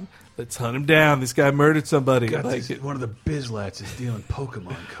in town. Let's hunt him down. This guy murdered somebody. one of the Bizlats is dealing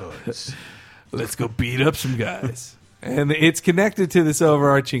Pokemon cards. Let's go beat up some guys. And it's connected to this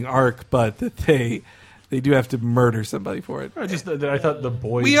overarching arc, but that they do have to murder somebody for it. I thought the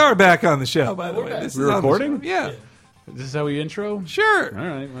boys. We are back on the show, by the way. This We're is on the recording? show. Yeah. This is how we intro. Sure. All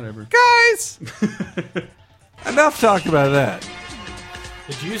right, whatever. Guys! Enough talk about that.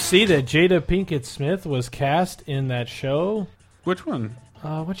 Did you see that Jada Pinkett Smith was cast in that show? Which one?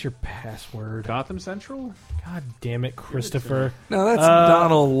 What's your password? Gotham Central? God damn it, Christopher. No, that's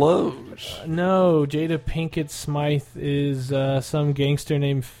Donald Loge. No, Jada Pinkett Smythe is some gangster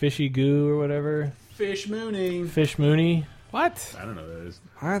named Fishy Goo or whatever. Fish Mooney. Fish Mooney. What? I don't know what that is.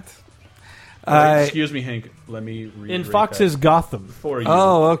 What? Excuse me, Hank. Let me read In Fox's Gotham. for you.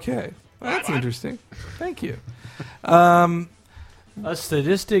 Oh, okay. That's interesting. Thank you. A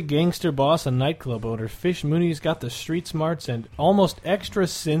sadistic gangster boss and nightclub owner, Fish Mooney's got the street smarts and almost extra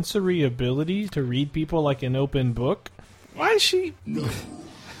sensory abilities to read people like an open book. Why is she...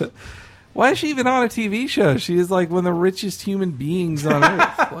 Why is she even on a TV show? She is like one of the richest human beings on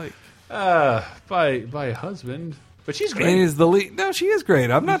Earth. Like, By a husband, but she's And great. is the lead. No, she is great.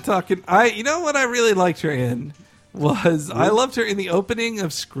 I'm not talking. You know what I really liked her in was I loved her in the opening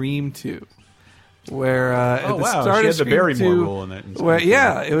of Scream 2. Where at Oh the wow, start she of had the Scream Barrymore 2, role in that. in Well, Scream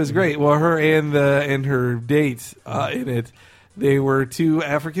yeah, 2. it was great. Well, her and her date in it, they were two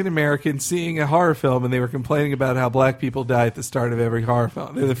African Americans seeing a horror film, and they were complaining about how black people die at the start of every horror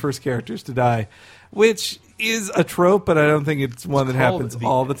film. They're the first characters to die, which is a trope, but I don't think it's one that Called happens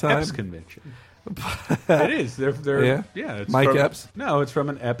all the time. Epps convention. It is. They're Yeah? It's Mike from, Epps? No, it's from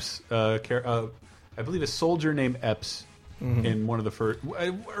an Epps. I believe a soldier named Epps in one of the first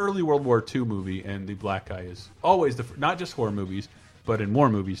early World War II movie, and the black guy is always not just horror movies, but in war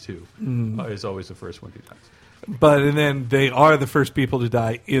movies too. Is always the first one who dies. And then they are the first people to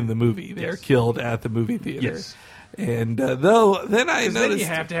die in the movie. They're Yes. killed at the movie theater. Yes. And though then I Then noticed you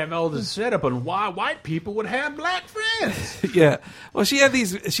have to have all this setup on why white people would have black friends. yeah. Well, she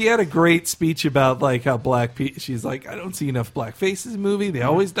had a great speech about like how black people. She's like, I don't see enough black faces in the movie. They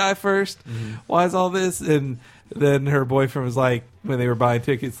always die 1st. Why is all this? And then her boyfriend was like, when they were buying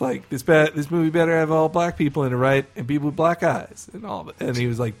tickets, like this movie better have all black people in it, right? And people with black eyes and all. And he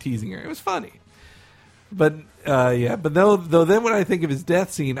was like teasing her. It was funny. But But though then when I think of his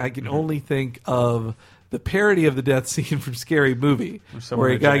death scene, I can only think of the parody of the death scene from Scary Movie, where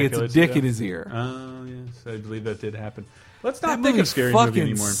a guy gets a dick in his ear. Oh yes, I believe that did happen. Let's not That think movie of Scary fucking Movie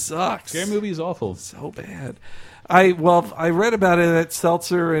anymore. sucks. Scary Movie is awful. So bad. I read about it at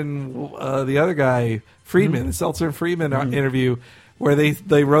Seltzer and the other guy Friedman, the Seltzer and Friedman interview, where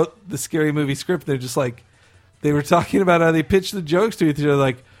they wrote the Scary Movie script. They're just like they were talking about how they pitched the jokes to each other,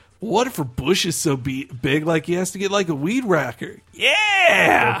 like, what if her bush is so big, like he has to get like a weed whacker?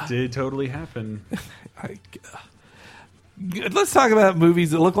 Yeah, It did totally happen. Let's talk about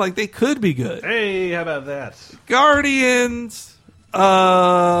movies that look like they could be good. Hey, how about that? Guardians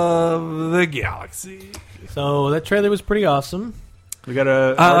of the Galaxy. So that trailer was pretty awesome. We got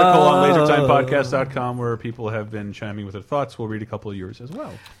an article on LaserTimePodcast.com where people have been chiming with their thoughts. We'll read a couple of yours as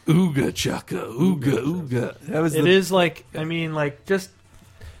well. Ooga chaka, ooga ooga. That was It is like, I mean, like, just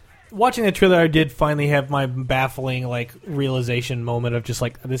watching the trailer, I did finally have my baffling, like, realization moment of just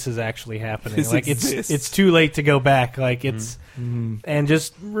like, this is actually happening. This like, exists. it's too late to go back. Like, it's and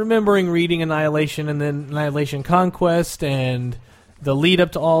just remembering reading Annihilation and then Annihilation Conquest and the lead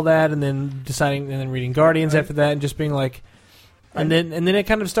up to all that, and then deciding and then reading Guardians after that, and just being like. And then it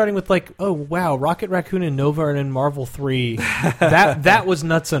kind of starting with like, oh wow, Rocket Raccoon and Nova are in Marvel 3. that was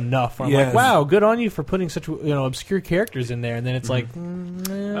nuts enough. I'm Yes. like, wow, good on you for putting such obscure characters in there. And then it's like, Oh, was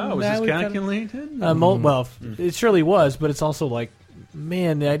now this we kinda- calculated? well, it surely was, but it's also like,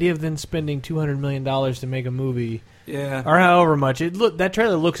 man, the idea of then spending $200 million to make a movie, yeah. or however much that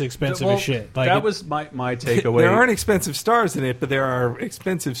trailer looks expensive Well, as shit. Like that was my takeaway. There aren't expensive stars in it, but there are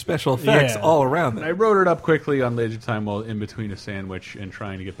expensive special effects Yeah. all around I them. wrote it up quickly on Laser Time while in between a sandwich and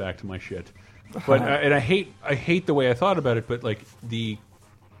trying to get back to my shit. But and I hate the way I thought about it, but like the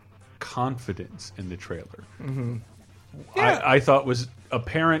confidence in the trailer, Yeah. I thought was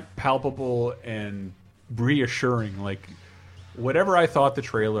apparent, palpable, and reassuring. Like whatever I thought the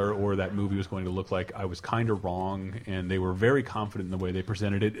trailer or that movie was going to look like, I was kind of wrong, and they were very confident in the way they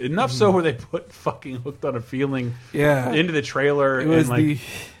presented it. Enough so where they put fucking Hooked on a Feeling Yeah. into the trailer. It was and like,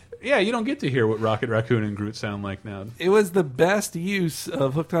 yeah, you don't get to hear what Rocket Raccoon and Groot sound like now. it was the best use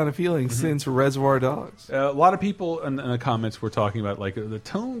of Hooked on a Feeling since Reservoir Dogs. A lot of people in the comments were talking about like the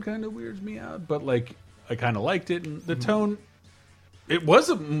tone kind of weirds me out, but like I kind of liked it, and the tone. It was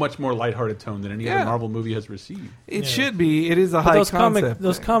a much more lighthearted tone than any Yeah. other Marvel movie has received. It should be. It is a but high those concept.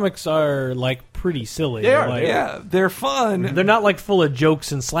 those thing. comics are like pretty silly. They are, Like, they are. Yeah, they're fun. They're not like full of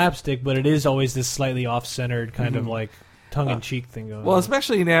jokes and slapstick, but it is always this slightly off-centered kind of like tongue-in-cheek thing going Well, on.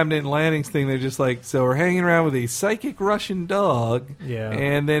 especially in Abnett and Lanning's thing, they're just like, so we're hanging around with a psychic Russian dog, Yeah.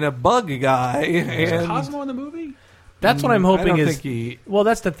 and then a bug guy, Is and Cosmo in the movie? That's what I'm I hoping don't is. think he. Well,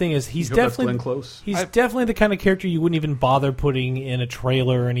 that's the thing is he's You hope that's definitely Glenn Close. he's definitely the kind of character you wouldn't even bother putting in a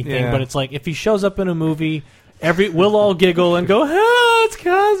trailer or anything. Yeah. But it's like if he shows up in a movie, we'll all giggle and go, "Ah, it's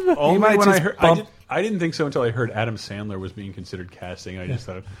Cosmo." Only might when I just heard, bump- I didn't think so until I heard Adam Sandler was being considered casting. I just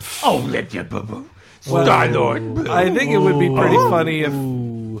thought, oh, let you boo boo, Star-Lord. I think it would be pretty funny if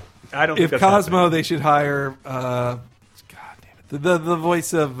Ooh. I don't think if that's Cosmo happening. they should hire. God damn it, the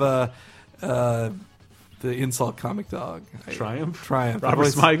voice of the insult comic dog Triumph? Triumph. Robert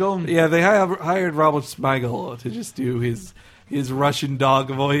The voice- Smigel? Yeah, they hired Robert Smigel to just do his Russian dog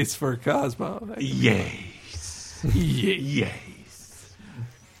voice for Cosmo. Yes. Yes.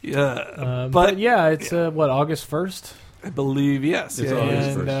 Yeah, But yeah, it's August 1st, I believe yes. It's Yeah, August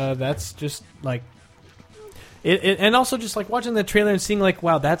yeah. and 1st. that's just like And also just like watching the trailer and seeing like,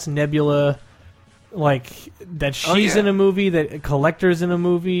 wow, that's Nebula. Like that she's in a movie, that Collector's in a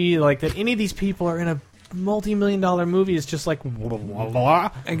movie, like that any of these people are in a multi-million-dollar movie is just like. Blah, blah,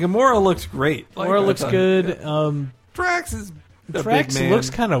 blah. And Gamora looks great. Gamora looks good. Drax is. Drax looks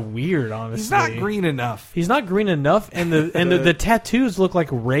kind of weird, honestly. He's not green enough. He's not green enough, and the tattoos look like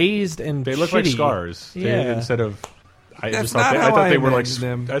raised and they look shitty. like scars. Yeah. Instead of, I That's thought not how they I were like.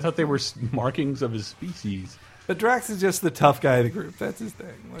 imagined them. I thought they were markings of his species. But Drax is just the tough guy of the group. That's his thing.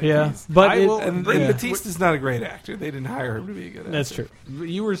 Like, Yeah, he's- but and Batista's not a great actor. They didn't hire him to be a good actor. that's true.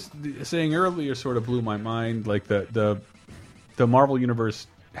 You were saying earlier, sort of blew my mind. Like the Marvel universe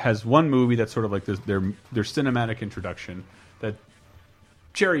has one movie that's sort of like their cinematic introduction that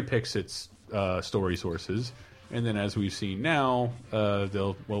cherry picks its story sources, and then as we've seen now,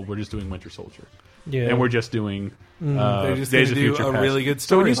 we're just doing Winter Soldier, and we're just doing They're just Days going to of do Future a Past. really good So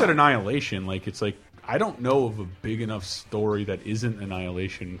story. when you said Annihilation, like it's like I don't know of a big enough story that isn't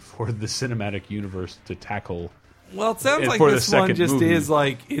Annihilation for the cinematic universe to tackle. Well, it sounds And like for the this one second just movie. is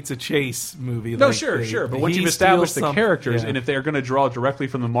like it's a chase movie. No, like sure. But once he you've established steals the characters, yeah. and if they're going to draw directly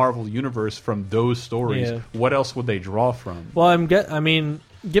from the Marvel universe from those stories, Yeah. what else would they draw from? Well, I mean,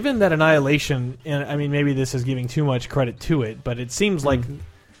 given that Annihilation, and I mean, maybe this is giving too much credit to it, but it seems like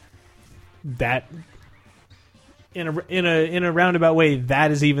that, in a roundabout way,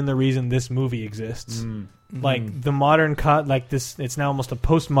 that is even the reason this movie exists. Like the modern, like this, it's now almost a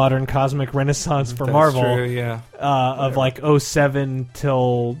postmodern cosmic renaissance for That's Marvel. true, yeah. Of like 07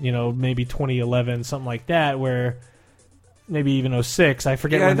 till maybe 2011, something like that, where maybe even 06. I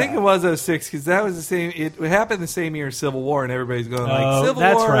forget. Yeah, when I think it was 06 because that was the same. It happened the same year as Civil War, and everybody's going like, Oh, Civil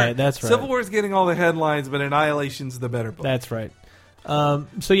that's War. right, that's right. Civil War's getting all the headlines, but Annihilation's the better book. That's right.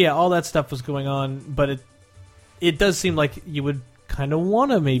 So yeah, all that stuff was going on, but it does seem like you would kind of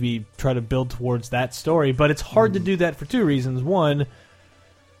want to maybe try to build towards that story, but it's hard to do that for two reasons. One,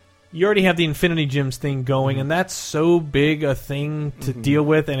 you already have the Infinity Gems thing going, and that's so big a thing to deal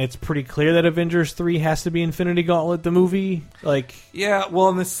with, and it's pretty clear that Avengers 3 has to be Infinity Gauntlet, the movie. Like, Yeah, well,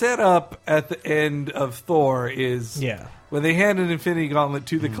 and the setup at the end of Thor is yeah. when they hand an Infinity Gauntlet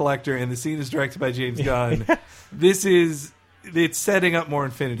to the Collector, and the scene is directed by James Gunn. It's setting up more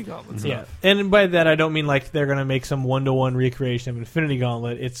Infinity Gauntlet stuff. Yeah, and by that I don't mean like they're gonna make some 1-to-1 recreation of Infinity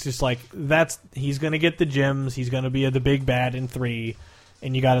Gauntlet. It's just like he's gonna get the gems. He's gonna be the big bad in 3,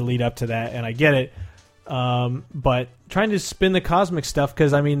 and you got to lead up to that. And I get it, but trying to spin the cosmic stuff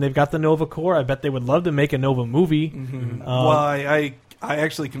because I mean they've got the Nova Corps. I bet they would love to make a Nova movie. Well, I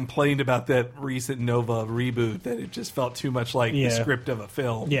actually complained about that recent Nova reboot that it just felt too much like the script of a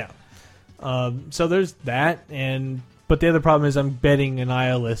film. Yeah. So there's that, but the other problem is I'm betting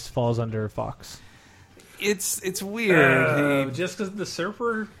Annihilus falls under Fox. It's weird. Just because the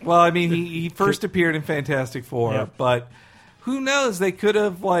Surfer? Well, I mean, he first appeared in Fantastic Four, Yeah. but who knows? They could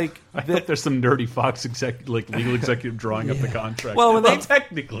have I thought there's some nerdy Fox legal executive drawing up the contract. Well, when they-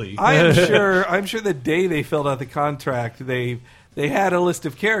 technically, I'm sure the day they filled out the contract, they had a list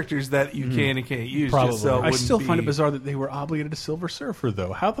of characters that you can and can't use. Probably. Just so it I still wouldn't find it be- bizarre that they were obligated to Silver Surfer,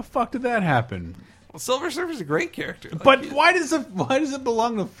 though. How the fuck did that happen? Well, Silver Surfer's a great character, But why does it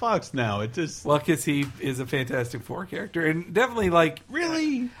belong to Fox now? It just well, because he is a Fantastic Four character, and definitely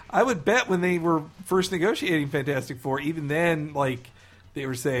really. I would bet when they were first negotiating Fantastic Four, even then, they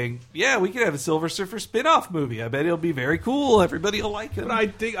were saying, "Yeah, we could have a Silver Surfer spin-off movie. I bet it'll be very cool. Everybody will like it."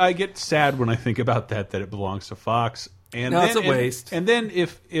 But I get sad when I think about that it belongs to Fox. And No, then, it's a waste. And then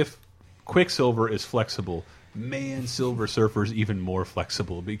if Quicksilver is flexible, man, Silver Surfer's even more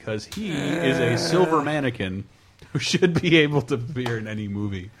flexible because he is a silver mannequin who should be able to appear in any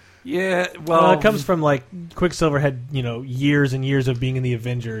movie. Yeah, well, It comes from Quicksilver had years and years of being in the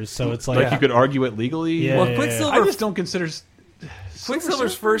Avengers, so it's Like you could argue it legally. Yeah. well, Quicksilver. I just don't consider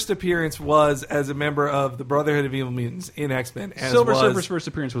Quicksilver's first appearance was as a member of the Brotherhood of Evil Mutants in X-Men. Silver Surfer's first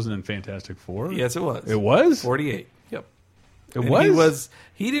appearance wasn't in Fantastic Four. Yes, it was. It was. 48. Yep. It And was.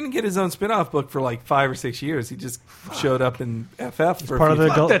 He didn't get his own spin-off book for 5 or 6 years. He just showed up in FF for part a of few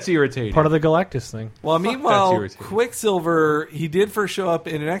the times. That's irritating. part of the Galactus thing. Well, that's meanwhile, irritating. Quicksilver, he did first show up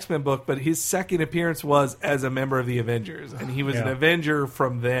in an X-Men book, but his second appearance was as a member of the Avengers, and he was an Yeah. Avenger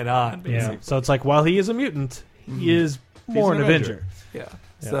from then on. Basically. Yeah. So it's like while he is a mutant, he is more an an Avenger. Yeah.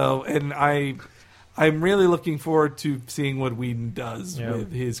 So, and I'm really looking forward to seeing what Whedon does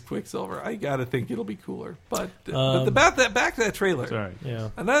with his Quicksilver. I gotta think it'll be cooler. But about that, back to that trailer. Sorry. Yeah.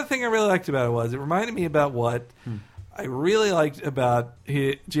 Another thing I really liked about it was it reminded me about what I really liked about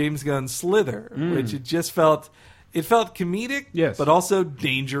James Gunn's Slither, which it felt comedic, Yes. but also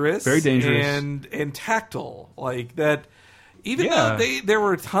dangerous, Very dangerous. and tactile, like that. Even though there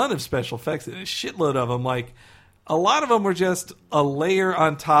were a ton of special effects, and a shitload of them, like a lot of them were just a layer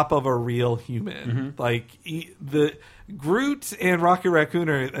on top of a real human. Like the Groot and Rocket Raccoon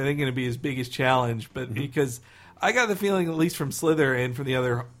are, I think, going to be his biggest challenge, but because I got the feeling, at least from Slither and from the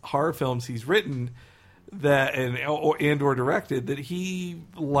other horror films he's written that and or directed, that he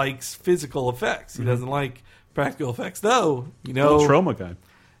likes physical effects. He doesn't like practical effects, though. Trauma guy.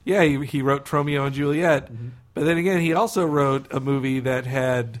 Yeah, he wrote Romeo and Juliet, but then again, he also wrote a movie that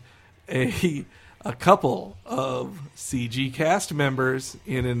had a couple of CG cast members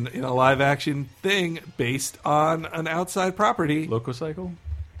in a live action thing based on an outside property. Lococycle?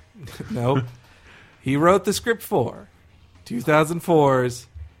 No, he wrote the script for 2004's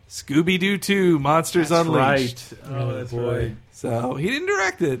Scooby-Doo 2: Monsters Unleashed. Right. Oh, that's right. So he didn't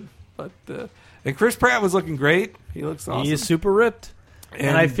direct it, but and Chris Pratt was looking great. He looks awesome. He is super ripped.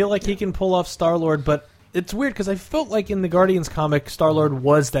 And I feel like he can pull off Star-Lord, but it's weird because I felt like in the Guardians comic, Star-Lord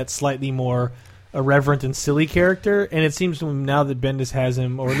was that slightly more irreverent and silly character, and it seems to him now that Bendis has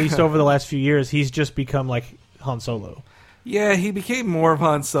him, or at least over the last few years, he's just become like Han Solo. Yeah, he became more of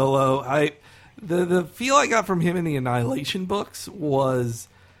Han Solo. The feel I got from him in the Annihilation books was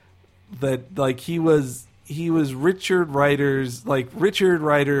that like he was Richard Rider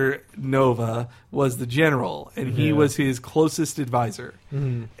Nova was the general, and he was his closest advisor.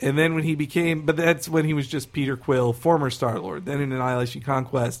 And then when he became, but that's when he was just Peter Quill, former Star-Lord. Then in Annihilation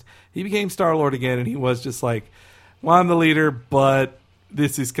Conquest, he became Star-Lord again, and he was just like, well, I'm the leader, but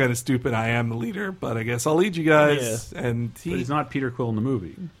this is kind of stupid. I am the leader, but I guess I'll lead you guys. Yeah. And But he's not Peter Quill in the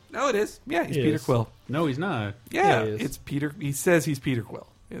movie. No, it is. Yeah, he's He Peter is. Quill. No, he's not. Yeah, he is. it's Peter. He says he's Peter Quill.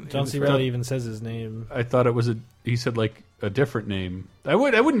 John C. Reilly even says his name. I thought it was he said like a different name. I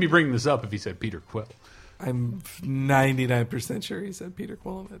wouldn't be bringing this up if he said Peter Quill. I'm 99% sure he said Peter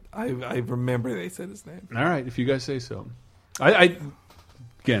Quill. I remember they said his name. All right, if you guys say so. I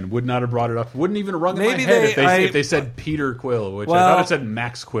again would not have brought it up. Wouldn't even have rung in my Maybe head if they said Peter Quill, which I Well- thought it said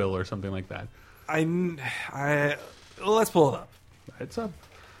Max Quill or something like that. Let's pull it up. It's up.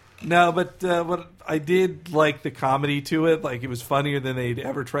 No, but what I did like the comedy to it. Like it was funnier than they'd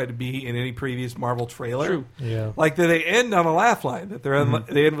ever tried to be in any previous Marvel trailer. True. Yeah. Like that they end on a laugh line. That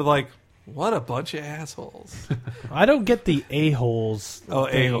they end with like, "What a bunch of assholes." I don't get the a-holes. Oh,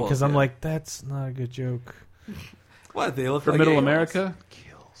 a-holes, Because I'm yeah. like, that's not a good joke. What they look For like Middle a-holes. America,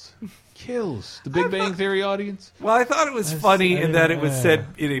 kills the Big Bang Theory audience. Well, I thought it was funny in that it was said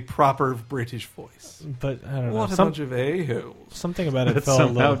in a proper British voice. But I don't know. What a bunch of a-holes. Something about it That felt a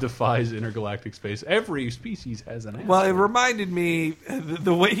somehow little... defies intergalactic space. Every species has an ass. Well, it reminded me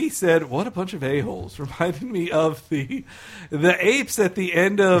the way he said "what a bunch of a-holes" reminded me of the apes at the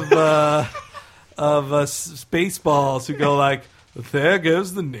end of Spaceballs who go like, "There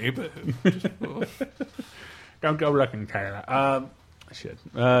goes the neighborhood." Don't go looking, Tyler. Shit.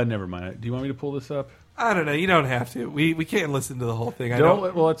 Never mind. Do you want me to pull this up? I don't know. You don't have to. We can't listen to the whole thing. I Don't.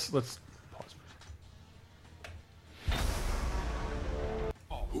 know. Well, let's pause.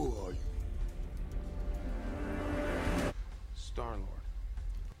 Who are you? Star-Lord.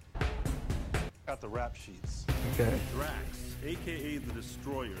 Got the rap sheets. Okay. Drax, a.k.a. the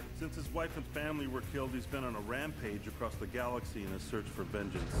Destroyer. Since his wife and family were killed, he's been on a rampage across the galaxy in his search for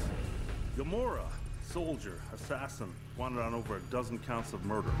vengeance. Gamora, soldier, assassin, wanted on over a dozen counts of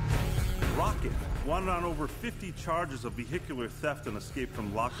murder. Rocket, wanted on over 50 charges of vehicular theft and escape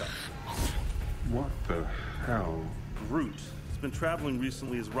from lockup. What the hell? Groot, has been traveling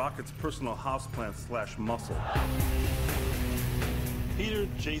recently as Rocket's personal houseplant / muscle. Peter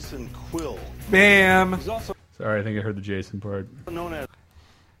Jason Quill. Bam. He's also Sorry, I think I heard the Jason part. known as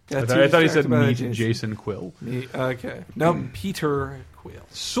I thought he said meet Jason Quill. Okay. No, Peter Quill.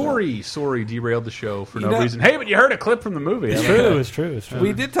 Sorry, derailed the show for You no know- reason. Hey, but you heard a clip from the movie. It's I like true, that. it's true, it's true.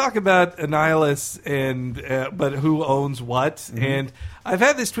 We did talk about Annihilus and but who owns what, and I've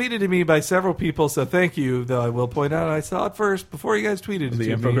had this tweeted to me by several people, so thank you. Though I will point out I saw it first before you guys tweeted it The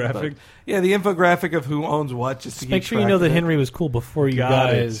to me, infographic? but- yeah, the infographic of who owns what. Just to Make keep sure you track know of that it. Henry was cool before you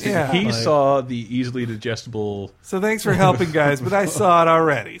got his... Yeah. He like- saw the easily digestible. So thanks for helping, guys. But I saw it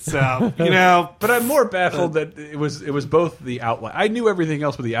already, so you know. But I'm more baffled that it was both the outlier. I knew everything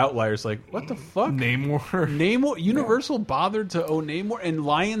else, but the outliers, like, what the fuck? Namor. Namor. Universal bothered to own Namor, and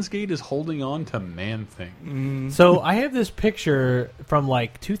Lionsgate is holding on to Man-Thing. So I have this picture from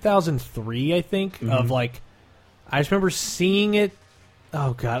like 2003, I think, of like, I just remember seeing it.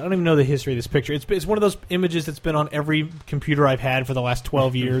 Oh god, I don't even know the history of this picture. It's one of those images that's been on every computer I've had for the last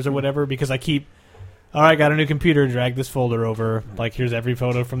 12 years or whatever, because I keep, all right, got a new computer, drag this folder over. Like, here's every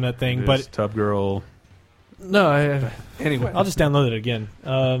photo from that thing. This But Tub Girl. no, Anyway, I'll just download it again.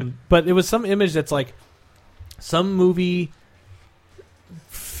 But it was some image that's like some movie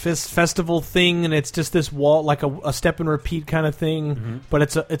festival thing, and it's just this wall, like a step and repeat kind of thing. But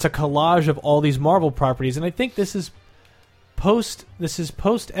it's a collage of all these Marvel properties, and I think this is post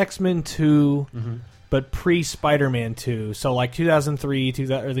X-Men 2, but pre Spider-Man 2. So like 2003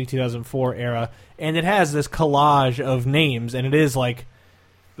 to early 2004 era, and it has this collage of names, and it is like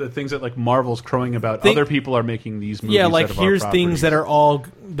the things that like Marvel's crowing about. Other people are making these movies. Yeah, like out of our here's things that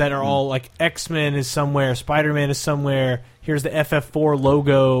properties. are all like X-Men is somewhere, Spider-Man is somewhere. Here's the FF4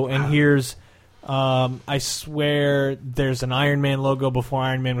 logo, and here's I swear there's an Iron Man logo before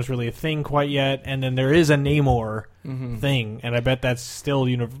Iron Man was really a thing quite yet, and then there is a Namor thing, and I bet that's still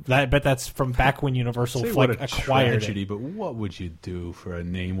I bet that's from back when Universal Say like what a acquired tragedy, it. but what would you do for a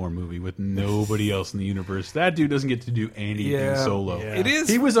Namor movie with nobody else in the universe? That dude doesn't get to do anything solo. Yeah. It is.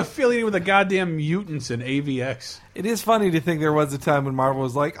 He was affiliated with the goddamn mutants in AVX. It is funny to think there was a time when Marvel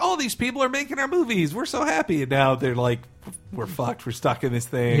was like, "Oh, these people are making our movies. We're so happy," and now they're like, "We're fucked. We're stuck in this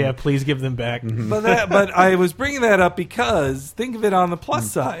thing." Yeah, please give them back. But I was bringing that up because think of it on the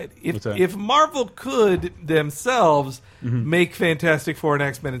plus side. What's that? If Marvel could themselves make Fantastic Four and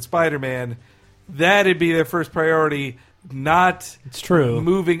X-Men and Spider-Man, that'd be their first priority. Not It's true.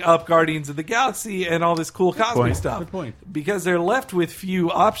 moving up Guardians of the Galaxy and all this cool cosmic point. stuff. Good point. Because they're left with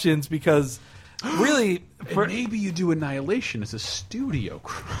few options because really And maybe you do Annihilation as a studio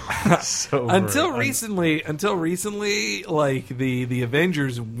crossover. until recently like the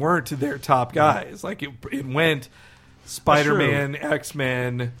Avengers weren't their top guys. Like it went Spider-Man,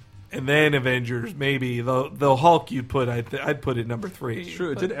 X-Men, and then Avengers. Maybe the Hulk you'd put I'd put it number 3. It's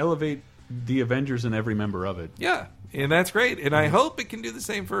true. It did elevate the Avengers and every member of it. Yeah, and that's great. And I hope it can do the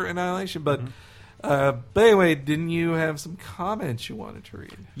same for Annihilation. But anyway, didn't you have some comments you wanted to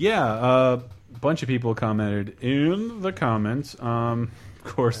read? Yeah, a bunch of people commented in the comments. Of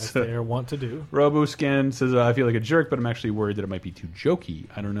course, They want to do. RoboScan says, I feel like a jerk, but I'm actually worried that it might be too jokey.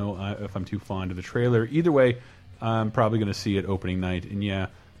 I don't know if I'm too fond of the trailer. Either way, I'm probably going to see it opening night. And yeah,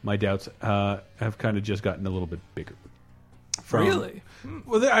 my doubts have kind of just gotten a little bit bigger. Really?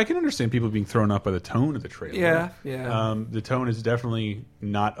 Well, I can understand people being thrown off by the tone of the trailer. Yeah. The tone is definitely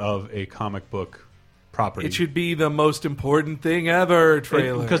not of a comic book property. It should be the most important thing ever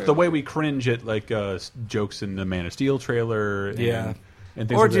trailer. Because the way we cringe at like jokes in the Man of Steel trailer, and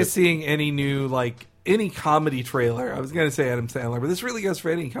things or like just that. seeing any new like any comedy trailer. I was going to say Adam Sandler, but this really goes for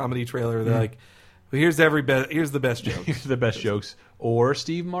any comedy trailer. They're like, well, here's the best joke. Here's the best jokes, or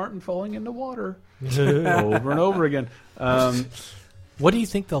Steve Martin falling into water over and over again. What do you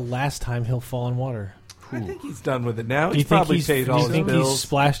think the last time he'll fall in water? I think he's done with it now. Do you He's think probably he's paid all do you his think he's bills.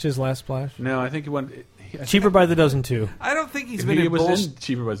 splashed his last splash? No, I think he went. Cheaper by the dozen too. I don't think he's He been in was bullshit. in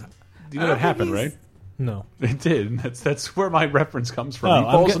Cheaper by. You know I that don't happened, think right? he's- No. It did. That's where my reference comes from. Oh, He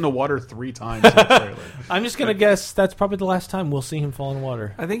I'm falls get- in the water 3 times in the trailer. I'm just gonna guess that's probably the last time we'll see him fall in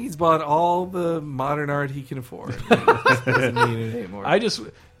water. I think he's bought all the modern art he can afford. He doesn't need it anymore.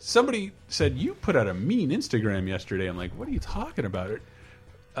 Somebody said you put out a mean Instagram yesterday. I'm like, what are you talking about?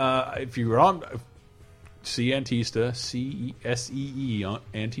 If you're on see Antista, CSEE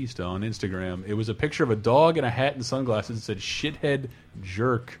Antista on Instagram, it was a picture of a dog in a hat and sunglasses. It said "shithead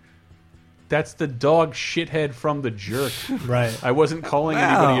jerk." That's the dog shithead from The Jerk. Right. I wasn't calling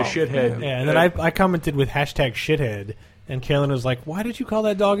Wow. anybody a shithead. Yeah, and then I commented with hashtag shithead, and Kaylin was like, "Why did you call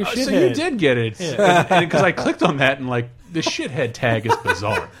that dog a shithead?" So you did get it, because I clicked on that and like the shithead tag is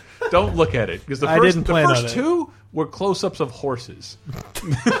bizarre. Don't look at it because the I first, didn't plan on first it. 2 were close-ups of horses.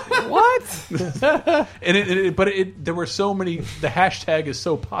 what? And there were so many. The hashtag is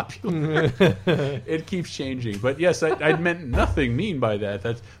so popular, it keeps changing. But yes, I meant nothing mean by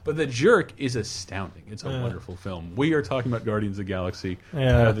that. But The Jerk is astounding. It's a wonderful film. We are talking about Guardians of the Galaxy.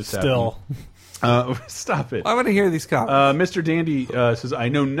 Yeah, this still. Stop it. I want to hear these comments. Mr. Dandy says, I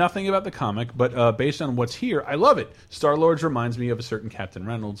know nothing about the comic, but based on what's here, I love it. Star-Lord reminds me of a certain Captain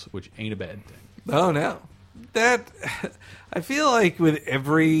Reynolds, which ain't a bad thing. Oh no, that I feel like with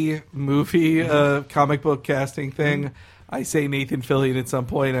every movie comic book casting thing, I say Nathan Fillion at some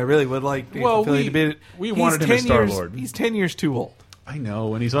point. I really would like Nathan Fillion to be. We wanted him as Star-Lord. He's 10 years too old I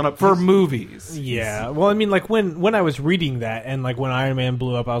know, and he's on up for movies. Yeah, well, I mean, like when I was reading that, and like when Iron Man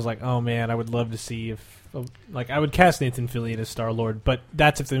blew up, I was like, oh man, I would love to see if like I would cast Nathan Fillion as Star-Lord, but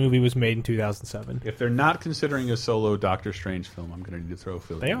that's if the movie was made in 2007. If they're not considering a solo Doctor Strange film, I'm going to need to throw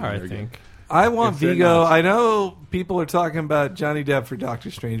Fillion. They are, in I there again. think. I want If they're Viggo. not. I know people are talking about Johnny Depp for Doctor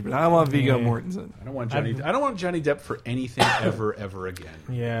Strange, but I want Viggo Mortensen. I don't want Johnny Depp for anything ever again.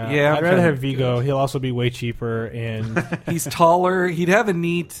 Yeah, Yeah, I'd I'm rather kinda have Vigo. He'll also be way cheaper, and He's taller. He'd have a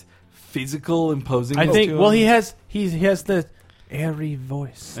neat physical imposing. I think. to Well, him. he has the airy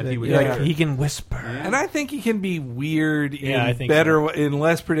voice. And that- he would- like, yeah. he can whisper. And I think he can be weird in Yeah, I think better, in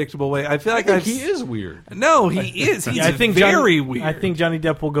less predictable way. I feel like he is weird. No, he is. He's Yeah, I think very Johnny, weird. I think Johnny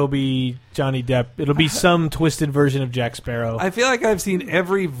Depp will go be Johnny Depp. It'll be some twisted version of Jack Sparrow. I feel like I've seen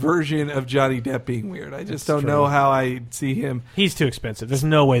every version of Johnny Depp being weird. I just don't true. know how I see him. He's too expensive. There's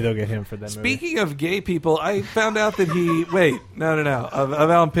no way they'll get him for that movie. Speaking of gay people, I found out that he of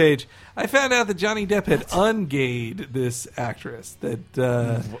Ellen Page. I found out that Johnny Depp had ungayed this actress. That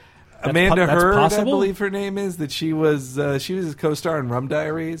Amanda that's Heard, possible? I believe her name is. That she was his co-star in Rum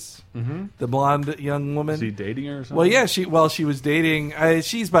Diaries. Mm-hmm. The blonde young woman. Is he dating her or something? Well, yeah, she was dating.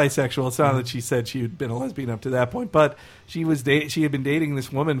 She's bisexual. It's not that she said she had been a lesbian up to that point, but she had been dating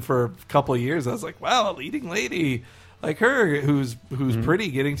this woman for a couple of years. I was like, wow, a leading lady like her, who's pretty,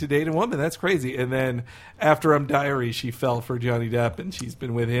 getting to date a woman. That's crazy. And then after Diary, she fell for Johnny Depp, and she's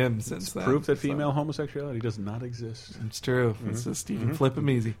been with him since then. Proof that So, female homosexuality does not exist. it's true. It's just you can flip them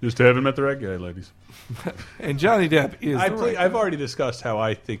easy. Just haven't met the right guy, ladies. And Johnny Depp is. I've already discussed how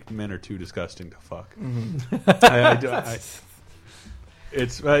I think men are too disgusting to fuck.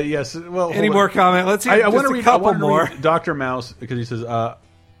 It's yes. Well, Any hold more on. comment? Let's hear I just want to a read couple more. Dr. Mouse, because he says,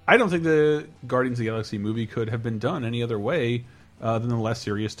 I don't think the Guardians of the Galaxy movie could have been done any other way than the less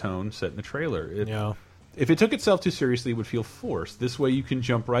serious tone set in the trailer. If it took itself too seriously, it would feel forced. This way you can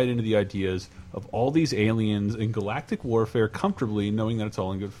jump right into the ideas of all these aliens and galactic warfare comfortably, knowing that it's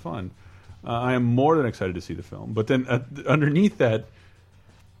all in good fun. I am more than excited to see the film. But then underneath that,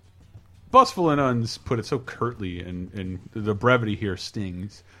 Busful and Uns put it so curtly, and the brevity here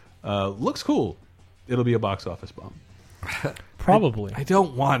stings. Looks cool. It'll be a box office bomb. Probably. I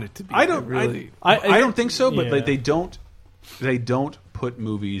don't want it to be. I don't really. I don't think so. But yeah. like, they don't put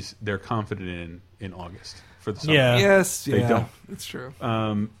movies they're confident in August for the summer. Yeah. Yes, They yeah, don't. it's true.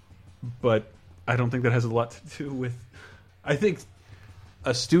 But I don't think that has a lot to do with. I think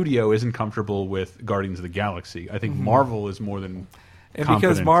a studio isn't comfortable with Guardians of the Galaxy. I think Marvel is more than. And confident.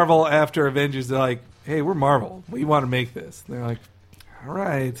 because Marvel, after Avengers, they're like, hey, we're Marvel. We want to make this. And they're like, all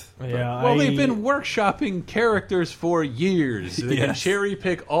right. Yeah. Well, they've been workshopping characters for years. They can Yes. cherry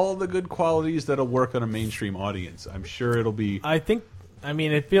pick all the good qualities that'll work on a mainstream audience. I'm sure it'll be. I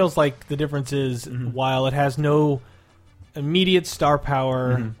mean, it feels like the difference is while it has no immediate star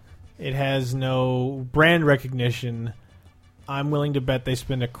power, it has no brand recognition. I'm willing to bet they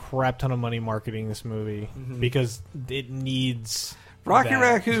spend a crap ton of money marketing this movie because it needs. Rocky that.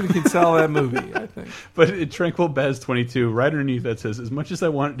 Raccoon can sell that movie, I think. But Tranquil Bez 22, right underneath that says, as much as I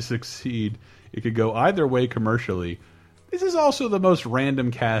want it to succeed, it could go either way commercially. This is also the most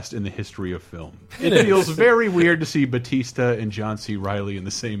random cast in the history of film. It feels very weird to see Batista and John C. Reilly in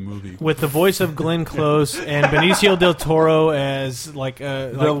the same movie. With the voice of Glenn Close and Benicio del Toro as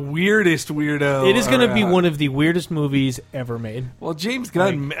The weirdest weirdo. it is going to be around. one of the weirdest movies ever made. Well, James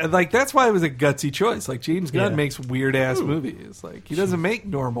Gunn, that's why it was a gutsy choice. Like, James Gunn Yeah. makes weird-ass movies. Like, he doesn't make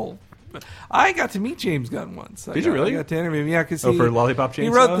normal. I got to meet James Gunn once. Did you really? I got to interview him, yeah, because for Lollipop he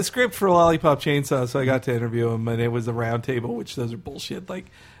Chainsaw? wrote the script for Lollipop Chainsaw, so I got to interview him, and it was a round table, which those are bullshit. Like,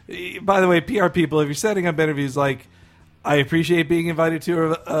 by the way, PR people, if you're setting up interviews, like, I appreciate being invited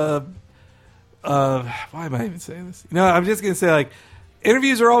to why am I even saying this? No, I'm just going to say, like,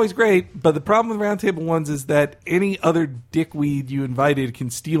 interviews are always great, but the problem with roundtable ones is that any other dickweed you invited can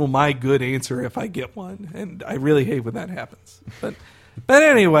steal my good answer if I get one, and I really hate when that happens. But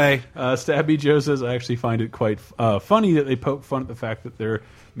anyway, Stabby Joe says, I actually find it quite funny that they poke fun at the fact that they're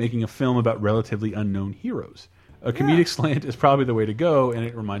making a film about relatively unknown heroes. A comedic slant is probably the way to go, and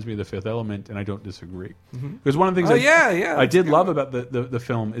it reminds me of The Fifth Element, and I don't disagree. Because one of the things I did love about the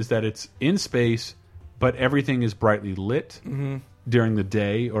film is that it's in space, but everything is brightly lit during the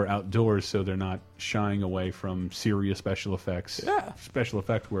day or outdoors, so they're not shying away from serious special effects, special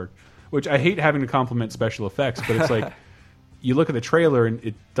effect work. Which I hate having to compliment special effects, but it's like, you look at the trailer and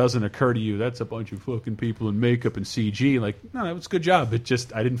it doesn't occur to you that's a bunch of fucking people in makeup and CG. Like, no, that was a good job. It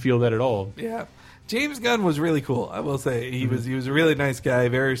just, I didn't feel that at all. yeah, James Gunn was really cool. I will say he was a really nice guy,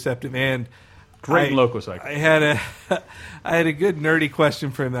 very receptive, and Great Locos icon. I had a good nerdy question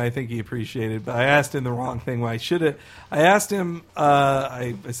for him that I think he appreciated, but I asked him the wrong thing. I should have. I asked him.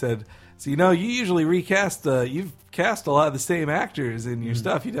 I said, so you usually recast. You've cast a lot of the same actors in your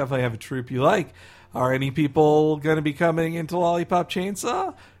stuff. You definitely have a troupe you like. Are any people going to be coming into Lollipop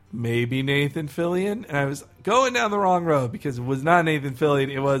Chainsaw? Maybe Nathan Fillion. And I was going down the wrong road because it was not Nathan Fillion.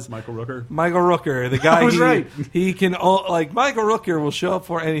 It was Michael Rooker. Michael Rooker, the guy. I was right. He can Michael Rooker will show up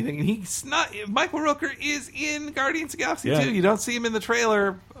for anything, and he's not. Michael Rooker is in Guardians of the Galaxy too. You don't see him in the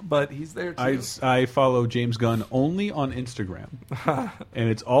trailer, but he's there too. I follow James Gunn only on Instagram, and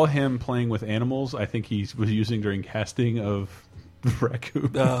it's all him playing with animals. I think he was using during casting of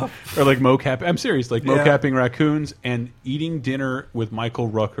raccoon or like mocap. I'm serious, like mocapping raccoons and eating dinner with Michael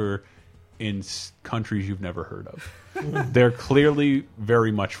Rooker in countries you've never heard of. They're clearly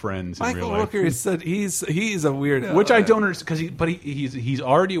very much friends. Michael in real life. Rooker is said he's a weirdo, which I don't understand because he's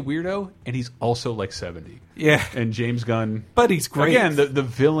already a weirdo and he's also like 70. Yeah, and James Gunn, but he's great. Again, the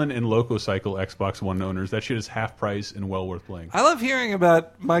villain in Loco Cycle Xbox One owners. That shit is half price and well worth playing. I love hearing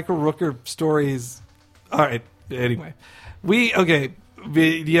about Michael Rooker stories. All right, anyway, do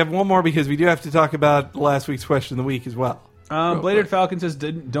you have one more because we do have to talk about last week's question of the week as well. Bladed Falcon says,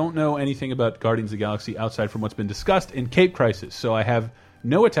 don't know anything about Guardians of the Galaxy outside from what's been discussed in Cape Crisis, so I have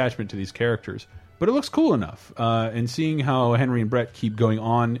no attachment to these characters. But it looks cool enough. And seeing how Henry and Brett keep going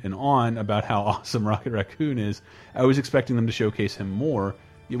on and on about how awesome Rocket Raccoon is, I was expecting them to showcase him more,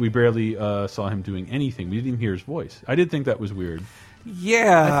 yet we barely saw him doing anything. We didn't even hear his voice. I did think that was weird.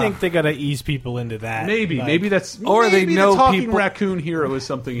 Yeah. I think they got to ease people into that. Maybe that's... Or maybe they know the talking people... raccoon hero is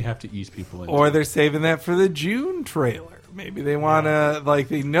something you have to ease people into. Or they're saving that for the June trailer. Maybe they want to, like,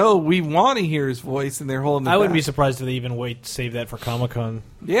 they know we want to hear his voice, and they're holding it I wouldn't back. be surprised if they even save that for Comic-Con.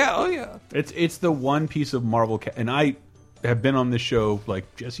 Yeah, oh yeah. It's the one piece of Marvel... and I have been on this show,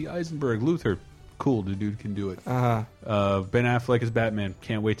 like, Jesse Eisenberg, Luthor, cool, the dude can do it. Ben Affleck as Batman,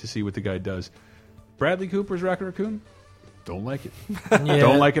 can't wait to see what the guy does. Bradley Cooper's Rocket Raccoon, don't like it. Yeah.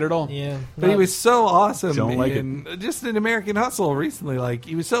 Don't like it at all. Yeah, But he was so awesome. Don't like just in American Hustle recently, like,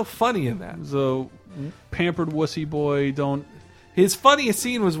 he was so funny in that. So... pampered wussy boy. His funniest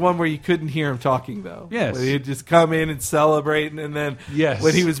scene was one where you couldn't hear him talking, though. Yes, where he'd just come in and celebrate, and then yes,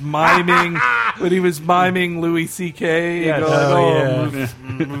 when he was miming Louis C.K. Yes.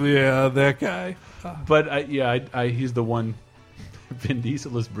 Yeah, that guy. But he's the one. Vin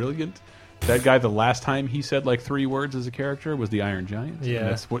Diesel is brilliant. That guy, the last time he said like 3 words as a character was the Iron Giant. Yeah,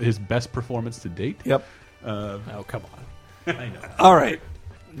 that's what his best performance to date. Yep. Oh, come on. I know. All right.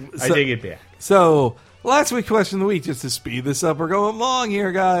 I take it back. So, last week's question of the week, just to speed this up, we're going long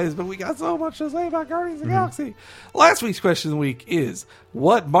here, guys, but we got so much to say about Guardians of the Galaxy. Last week's question of the week is,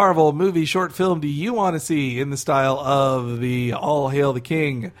 what Marvel movie short film do you want to see in the style of the All Hail the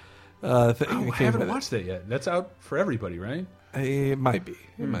King thing? I haven't watched that yet. That's out for everybody, right? It might be.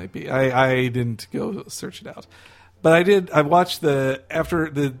 It might be. I didn't go search it out. But I did. I watched the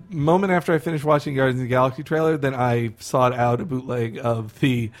moment after I finished watching Guardians of the Galaxy trailer. Then I sought out a bootleg of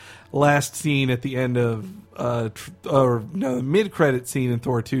the last scene at the end of the mid-credit scene in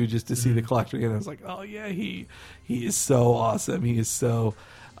Thor 2 just to see the Collector again. I was like, oh yeah, he is so awesome. He is so.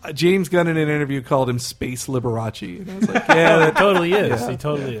 James Gunn in an interview called him Space Liberace, and I was like, yeah, that totally is. Yeah. He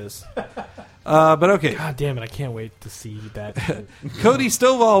totally is. But okay. God damn it! I can't wait to see that. Cody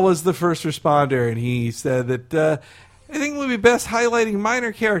Stovall was the first responder, and he said that I think it would be best highlighting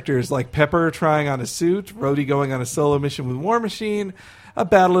minor characters like Pepper trying on a suit, Rhodey going on a solo mission with War Machine, a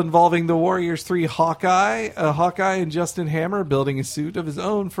battle involving the Warriors 3 Hawkeye and Justin Hammer building a suit of his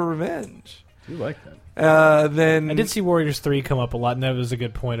own for revenge. You like that? Then I did see Warriors 3 come up a lot, and that was a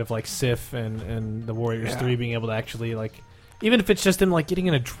good point of like Sif and the Warriors 3 being able to actually like. Even if it's just him like getting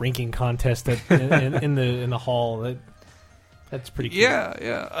in a drinking contest in the hall, that's pretty cool.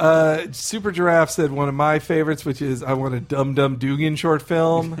 Yeah. Super Giraffe said one of my favorites, which is I want a Dum Dum Dugan short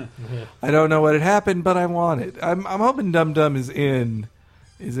film. I don't know what had happened, but I want it. I'm hoping Dum Dum is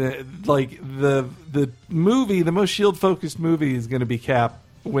it like the movie, the most Shield focused movie is going to be Cap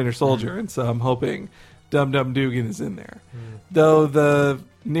Winter Soldier, and so I'm hoping Dum Dum Dugan is in there. Though the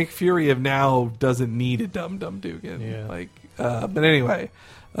Nick Fury of now doesn't need a Dum Dum Dugan. Yeah. But anyway,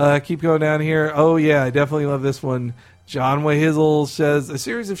 keep going down here. Oh yeah, I definitely love this one. John Wahizzle says a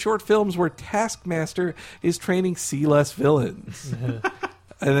series of short films where Taskmaster is training C-less villains.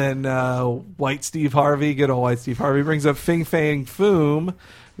 And then White Steve Harvey, good old White Steve Harvey, brings up Fing Fang Foom,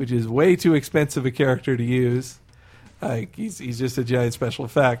 which is way too expensive a character to use. He's just a giant special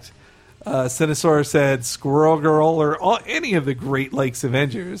effect. Cinesaur said Squirrel Girl or any of the Great Lakes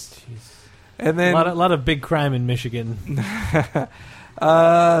Avengers. Jeez. And then a lot of big crime in Michigan.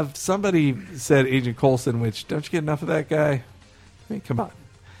 Somebody said Agent Coulson, which don't you get enough of that guy? I mean, come on.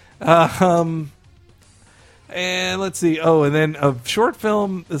 And let's see. Oh, and then a short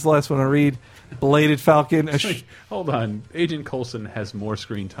film. This is the last one I read. Bladed Falcon. Hold on. Agent Coulson has more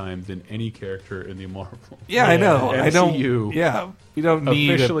screen time than any character in the Marvel. Yeah, I know. MCU. I don't. Yeah, we don't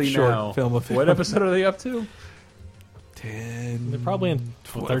need officially a short now. film of him. What episode are they up to? 10. They're probably in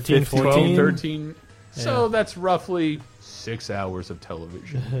 13, 15, 14. 13. Yeah. So that's roughly 6 hours of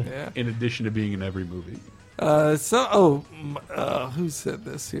television, Yeah. in addition to being in every movie. Who said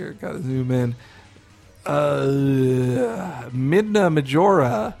this here? Got to zoom in. Midna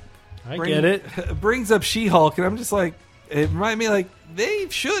Majora. I get it. Brings up She-Hulk, and I'm just like, it reminded me like they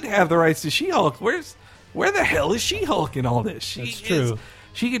should have the rights to She-Hulk. Where the hell is She-Hulk in all this? That's true.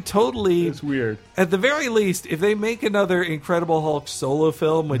 She could totally. It's weird. At the very least, if they make another Incredible Hulk solo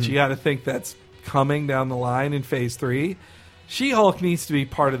film, which you got to think that's coming down the line in Phase 3, She-Hulk needs to be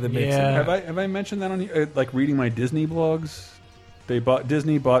part of the mix. Yeah. Have I mentioned that on like reading my Disney blogs?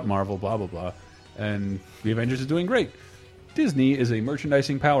 Disney bought Marvel, blah blah blah, and the Avengers is doing great. Disney is a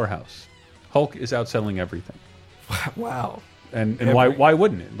merchandising powerhouse. Hulk is outselling everything. Wow. And why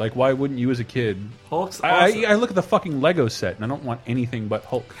wouldn't it? Like, why wouldn't you as a kid? Hulk's awesome. I look at the fucking Lego set and I don't want anything but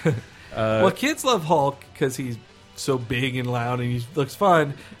Hulk. Well, kids love Hulk because he's so big and loud and he looks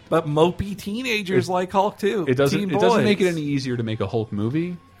fun. But mopey teenagers like Hulk too. It doesn't Teen make it boys. any easier to make a Hulk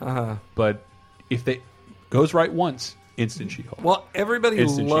movie. Uh-huh. But if they goes right once, instant She-Hulk. Well, everybody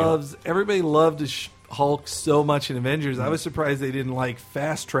Instant loved Hulk so much in Avengers. I was surprised they didn't like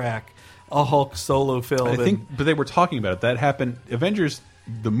fast track a Hulk solo film. I think, but they were talking about it. That happened. Avengers,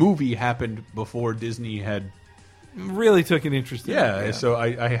 the movie happened before Disney had. Really took an interest in Yeah, it. so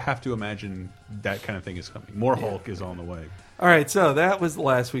I have to imagine that kind of thing is coming. More Hulk is on the way. All right, so that was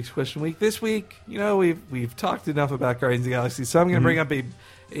last week's question week. This week, we've talked enough about Guardians of the Galaxy, so I'm going to bring up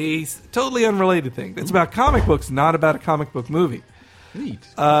a totally unrelated thing. That's about comic books, not about a comic book movie. Neat.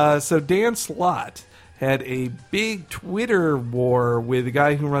 So Dan Slott had a big Twitter war with a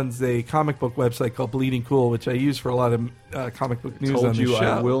guy who runs a comic book website called Bleeding Cool, which I use for a lot of comic book news on Told the you show.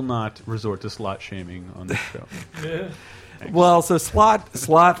 I will not resort to slot shaming on this show. Well, so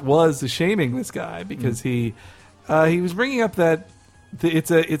Slott was shaming this guy because he was bringing up that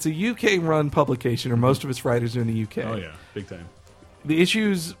it's a UK run publication, or most of its writers are in the UK. Oh yeah, big time. The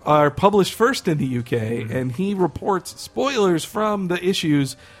issues are published first in the UK, and he reports spoilers from the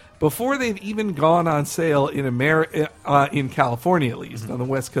issues before they've even gone on sale in in California, at least on the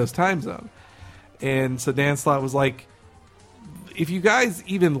West Coast time zone. And so Dan Slott was like, if you guys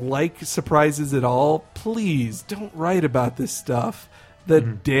even like surprises at all, please don't write about this stuff the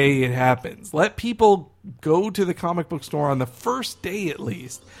day it happens. Let people go to the comic book store on the first day at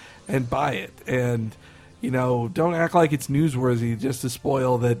least and buy it. And, don't act like it's newsworthy just to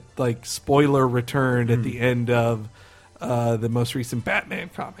spoil that, like, spoiler returned at the end of the most recent Batman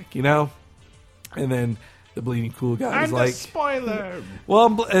comic, And then the Bleeding Cool guy was like, spoiler.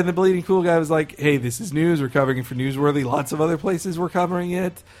 well, and the Bleeding Cool guy was like, hey, this is news. We're covering it for Newsworthy. Lots of other places were covering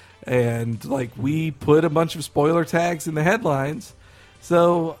it. And, like, we put a bunch of spoiler tags in the headlines.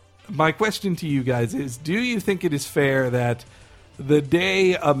 So my question to you guys is, do you think it is fair that the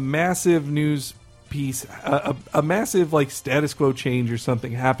day a massive news piece, a massive, like, status quo change or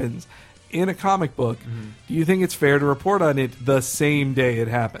something happens in a comic book, do you think it's fair to report on it the same day it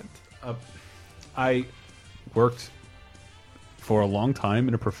happened? I worked for a long time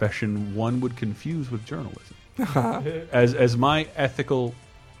in a profession one would confuse with journalism. As my ethically,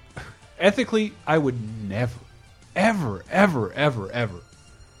 I would never, ever, ever, ever, ever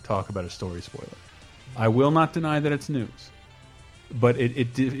talk about a story spoiler. I will not deny that it's news, but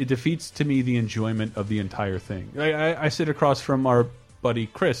it defeats to me the enjoyment of the entire thing. I sit across from our buddy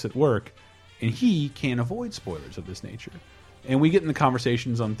Chris at work, and he can't avoid spoilers of this nature. And we get in the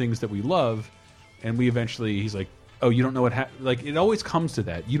conversations on things that we love, and we eventually, he's like, oh, you don't know what happened? Like, it always comes to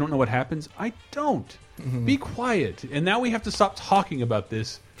that. You don't know what happens? I don't. Be quiet. And now we have to stop talking about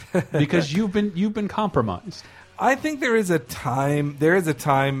this because you've been compromised. I think there is a time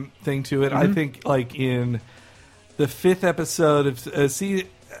thing to it. I think, like, in the 5th episode of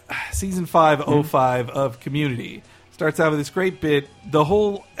season 5, 05 of Community, starts out with this great bit. The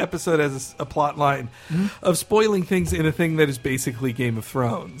whole episode has a plot line of spoiling things in a thing that is basically Game of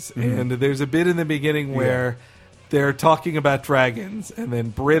Thrones. And there's a bit in the beginning where they're talking about dragons, and then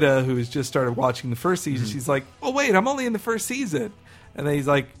Britta, who has just started watching the first season, she's like, oh, wait, I'm only in the first season. And then he's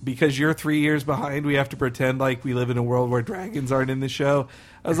like, because you're 3 years behind, we have to pretend like we live in a world where dragons aren't in the show.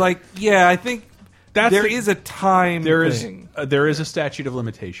 I was like, yeah, I think there is a time thing. There is a statute of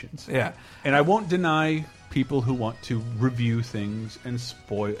limitations. Yeah. And I won't deny people who want to review things and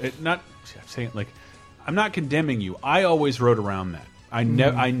spoil it. Not saying, like, I'm not condemning you. I always wrote around that. I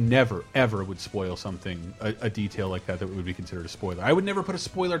never ever would spoil something, a detail like that would be considered a spoiler. I would never put a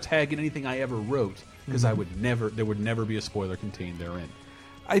spoiler tag in anything I ever wrote because there would never be a spoiler contained therein.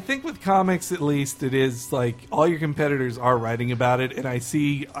 I think with comics, at least, it is like all your competitors are writing about it, and I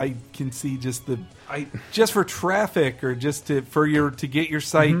can see just just for traffic or just to get your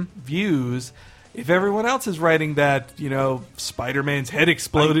site views. If everyone else is writing that, Spider-Man's head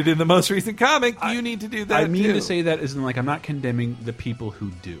exploded in the most recent comic, you need to do that. I mean too. to say that isn't like I'm not condemning the people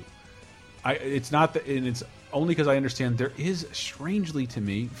who do. It's not that, and it's only because I understand there is strangely to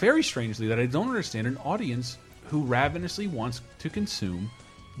me, very strangely, that I don't understand an audience who ravenously wants to consume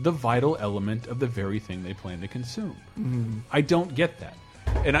the vital element of the very thing they plan to consume. I don't get that,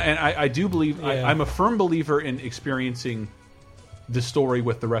 and I do believe I'm a firm believer in experiencing the story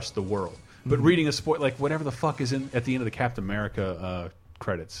with the rest of the world. But reading a like whatever the fuck is in at the end of the Captain America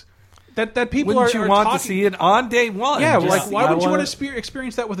credits, that people Wouldn't are you want talking, to see it on day one? Yeah, Just- like why would you want wanna- to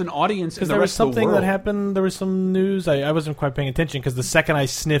experience that with an audience? Because the there was rest of the something that world? happened. There was some news. I wasn't quite paying attention because the second I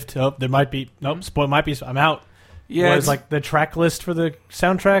sniffed, there might be spoil might be. I'm out. Yeah, was it's- like the track list for the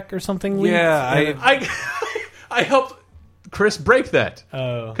soundtrack or something. leaked? Yeah, And I helped Chris break that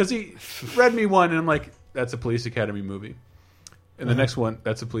Oh. because he read me one, and I'm like, "That's a Police Academy movie," and the next one,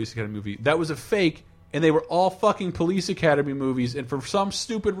 "That's a Police Academy movie." That was a fake, and they were all fucking Police Academy movies. And for some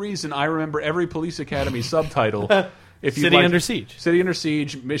stupid reason, I remember every Police Academy subtitle. If you City like, Under Siege. City Under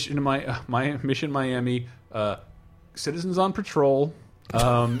Siege, Mission Mission Miami, Citizens on Patrol.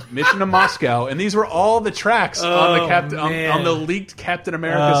 Mission to Moscow, and these were all the tracks on the on the leaked Captain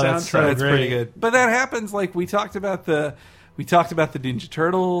America Oh, that's soundtrack. so That's great. pretty good. But that happens. Like we talked about the Ninja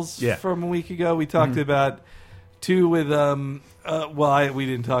Turtles from a week ago. We talked about too with we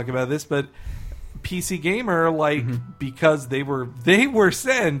didn't talk about this, but PC Gamer because they were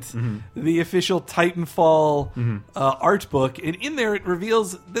sent the official Titanfall art book, and in there it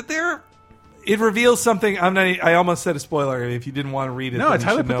reveals that it reveals something. I almost said a spoiler. If you didn't want to read it, No, then it's you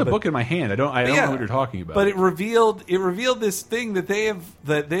how they should put know, the but- book in my hand. I don't know what you're talking about. But it revealed this thing that they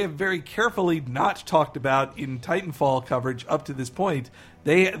have very carefully not talked about in Titanfall coverage up to this point.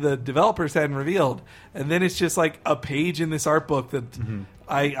 The developers hadn't revealed, and then it's just like a page in this art book that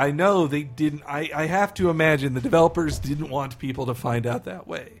I know they didn't. I have to imagine the developers didn't want people to find out that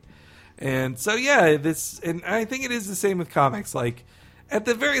way, and so and I think it is the same with comics. Like at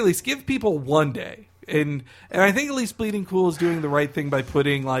the very least, give people one day. And I think at least Bleeding Cool is doing the right thing by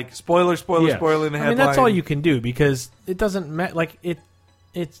putting like spoiler Yes. in the headline. I mean, that's all you can do because it doesn't matter. Like it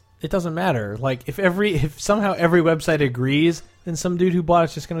doesn't matter. Like if somehow every website agrees, then some dude who bought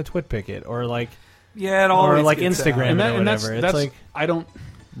it's just going to twitpick it or like Yeah, it always or like gets Instagram out. or whatever. It's like I don't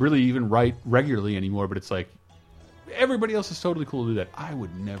really even write regularly anymore. But it's like everybody else is totally cool to do that. I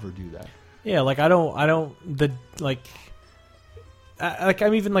would never do that. yeah, like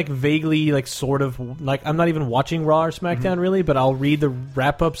I'm even like vaguely like sort of like I'm not even watching Raw or SmackDown really, but I'll read the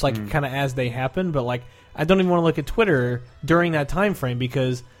wrap ups like kind of as they happen. But like I don't even want to look at Twitter during that time frame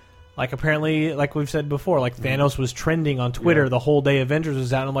because like apparently like we've said before, like Thanos was trending on Twitter the whole day Avengers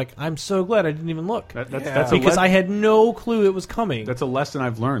was out. And I'm like I'm so glad I didn't even look That's because I had no clue it was coming. That's a lesson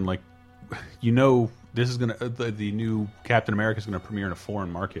I've learned. Like, this is gonna the new Captain America is gonna premiere in a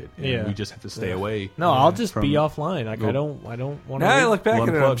foreign market. And we just have to stay away. No, I'll just from- be offline. Like I don't want to. Now I look back at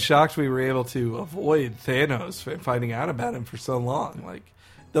it, I'm Unplugged. shocked we were able to avoid Thanos finding out about him for so long. Like,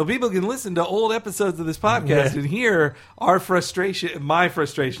 though people can listen to old episodes of this podcast and hear our frustration, my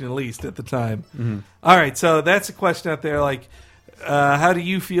frustration at least at the time. All right, so that's a question out there. Like, how do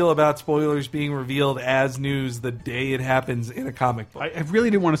you feel about spoilers being revealed as news the day it happens in a comic book? I really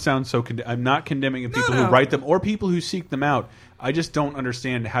didn't want to sound so. I'm not condemning people who write them or people who seek them out. I just don't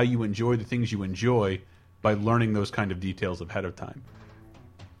understand how you enjoy the things you enjoy by learning those kind of details ahead of time.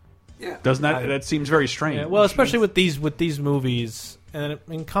 Yeah, Doesn't that seems very strange? Yeah, well, especially with these movies and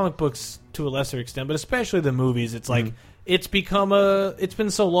in comic books to a lesser extent, but especially the movies, it's like it's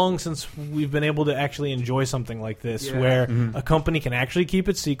been so long since we've been able to actually enjoy something like this, where a company can actually keep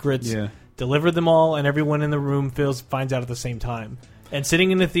its secrets, deliver them all, and everyone in the room finds out at the same time. And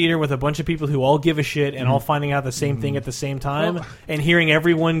sitting in the theater with a bunch of people who all give a shit and all finding out the same thing at the same time, and hearing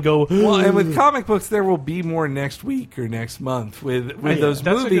everyone go. Well, and with comic books, there will be more next week or next month. With those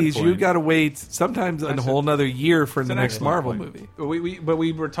that's a good movies, point. you've got to wait sometimes a whole another year for the an next excellent Marvel point. movie. But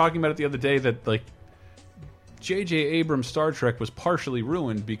we were talking about it the other day that like J.J. Abrams' Star Trek was partially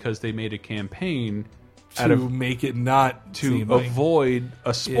ruined because they made a campaign To make it not to seem like- avoid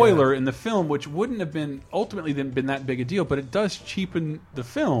a spoiler in the film, which wouldn't have been ultimately been that big a deal, but it does cheapen the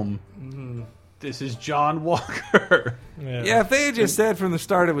film. This is John Walker. Yeah, if they had just said from the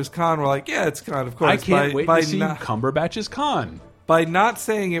start it was Khan, we're like, yeah, it's Khan, of course. I can't wait by to see not, Cumberbatch's Khan. by not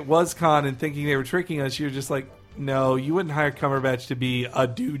saying it was Khan and thinking they were tricking us, you're just like, no, you wouldn't hire Cumberbatch to be a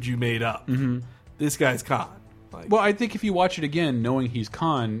dude you made up. This guy's Khan. Like, Well, I think if you watch it again, knowing he's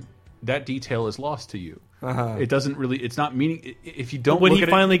Khan, that detail is lost to you. It doesn't really. It's not meaning. If you don't When look he at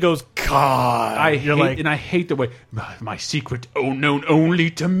finally goes, God, I you're hate, like, and I hate the way my secret, known only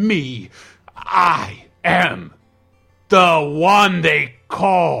to me. I am the one they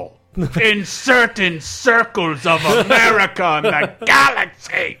call in certain circles of America and the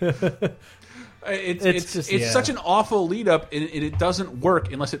galaxy. It's just such an awful lead up, and it doesn't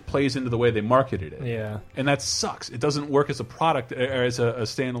work unless it plays into the way they marketed it. Yeah, and that sucks. It doesn't work as a product or as a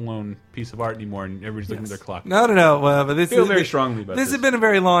standalone piece of art anymore, and everybody's looking at their clock. No. Well, but I feel very strongly about this. This has been a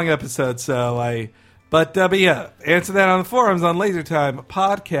very long episode, so But yeah, answer that on the forums on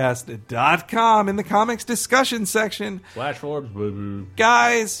LaserTimePodcast.com in the comics discussion section. Flash Forbes, boo-boo.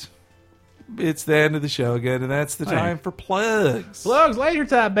 Guys, it's the end of the show again, and that's the time for plugs. Plugs, Laser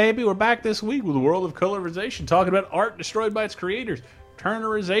Time, baby. We're back this week with the world of colorization, talking about art destroyed by its creators,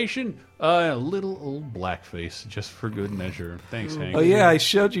 turnerization, a little old blackface, just for good measure. Thanks, Hank. Oh yeah, I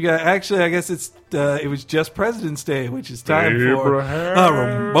showed you guys. Actually, I guess it was just President's Day, which is time for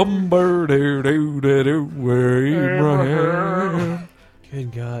Abraham.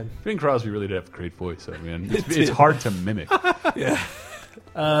 Good God. Bing Crosby really did have a great voice, though, man. It's hard to mimic. Yeah.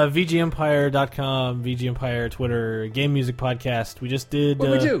 VGEmpire.com, VG Empire, Twitter, Game Music Podcast. We just did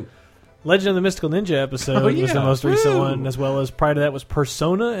What did we do? Legend of the Mystical Ninja episode was the most recent one, as well as prior to that was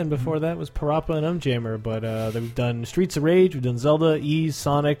Persona, and before that was Parappa and Umjammer. But we've done Streets of Rage, we've done Zelda, Ys,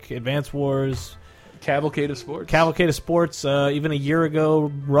 Sonic, Advance Wars, Cavalcade of Sports. Even a year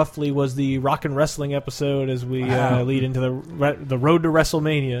ago, roughly, was the Rock and Wrestling episode as we lead into the road to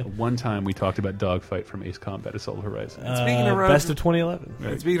WrestleMania. One time we talked about Dogfight from Ace Combat Assault Horizon. Speaking of best of 2011.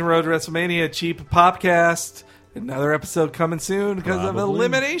 Right. Speaking of Road to WrestleMania, Cheap Popcast. Another episode coming soon because of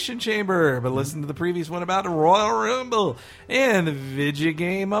Elimination Chamber. But listen to the previous one about Royal Rumble and the video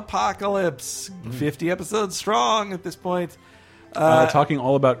game Apocalypse. 50 episodes strong at this point. Talking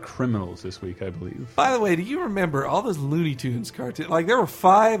all about criminals this week, I believe. By the way, do you remember all those Looney Tunes cartoons? Like, there were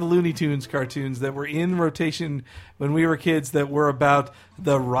 5 Looney Tunes cartoons that were in rotation when we were kids that were about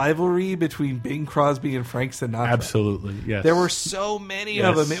the rivalry between Bing Crosby and Frank Sinatra. Absolutely, yes. There were so many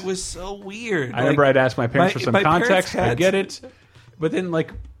of them. It was so weird. I remember I'd ask my parents for some context. I get it. But then,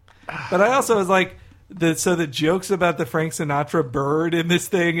 But I also was like, so the jokes about the Frank Sinatra bird in this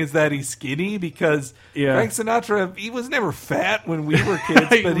thing is that he's skinny because Frank Sinatra, he was never fat when we were kids,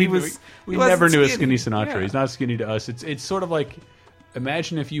 but we never knew skinny. a skinny Sinatra. Yeah. He's not skinny to us. It's sort of like,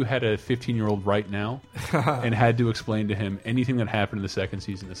 imagine if you had a 15-year-old right now and had to explain to him anything that happened in the second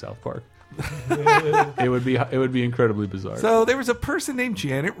season of South Park. It would be incredibly bizarre. So there was a person named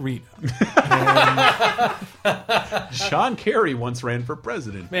Janet Reno. Sean Carey once ran for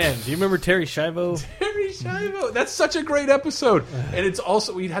president. Man, do you remember Terry Schiavo? Terry Schiavo. That's such a great episode. And it's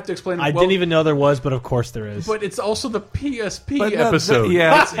also, we'd have to explain. I didn't even know there was, but of course there is. But it's also the PSP episode.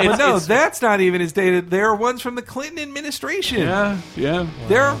 That's not even as dated. There are ones from the Clinton administration. Yeah. Wow.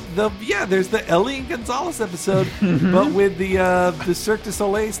 There's the Elian Gonzalez episode, but with the Cirque du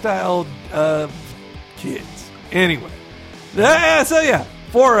Soleil style kids. Anyway,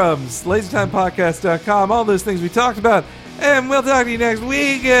 forums, LaserTimePodcast.com, all those things we talked about, and we'll talk to you next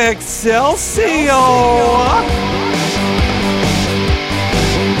week. Excelsior!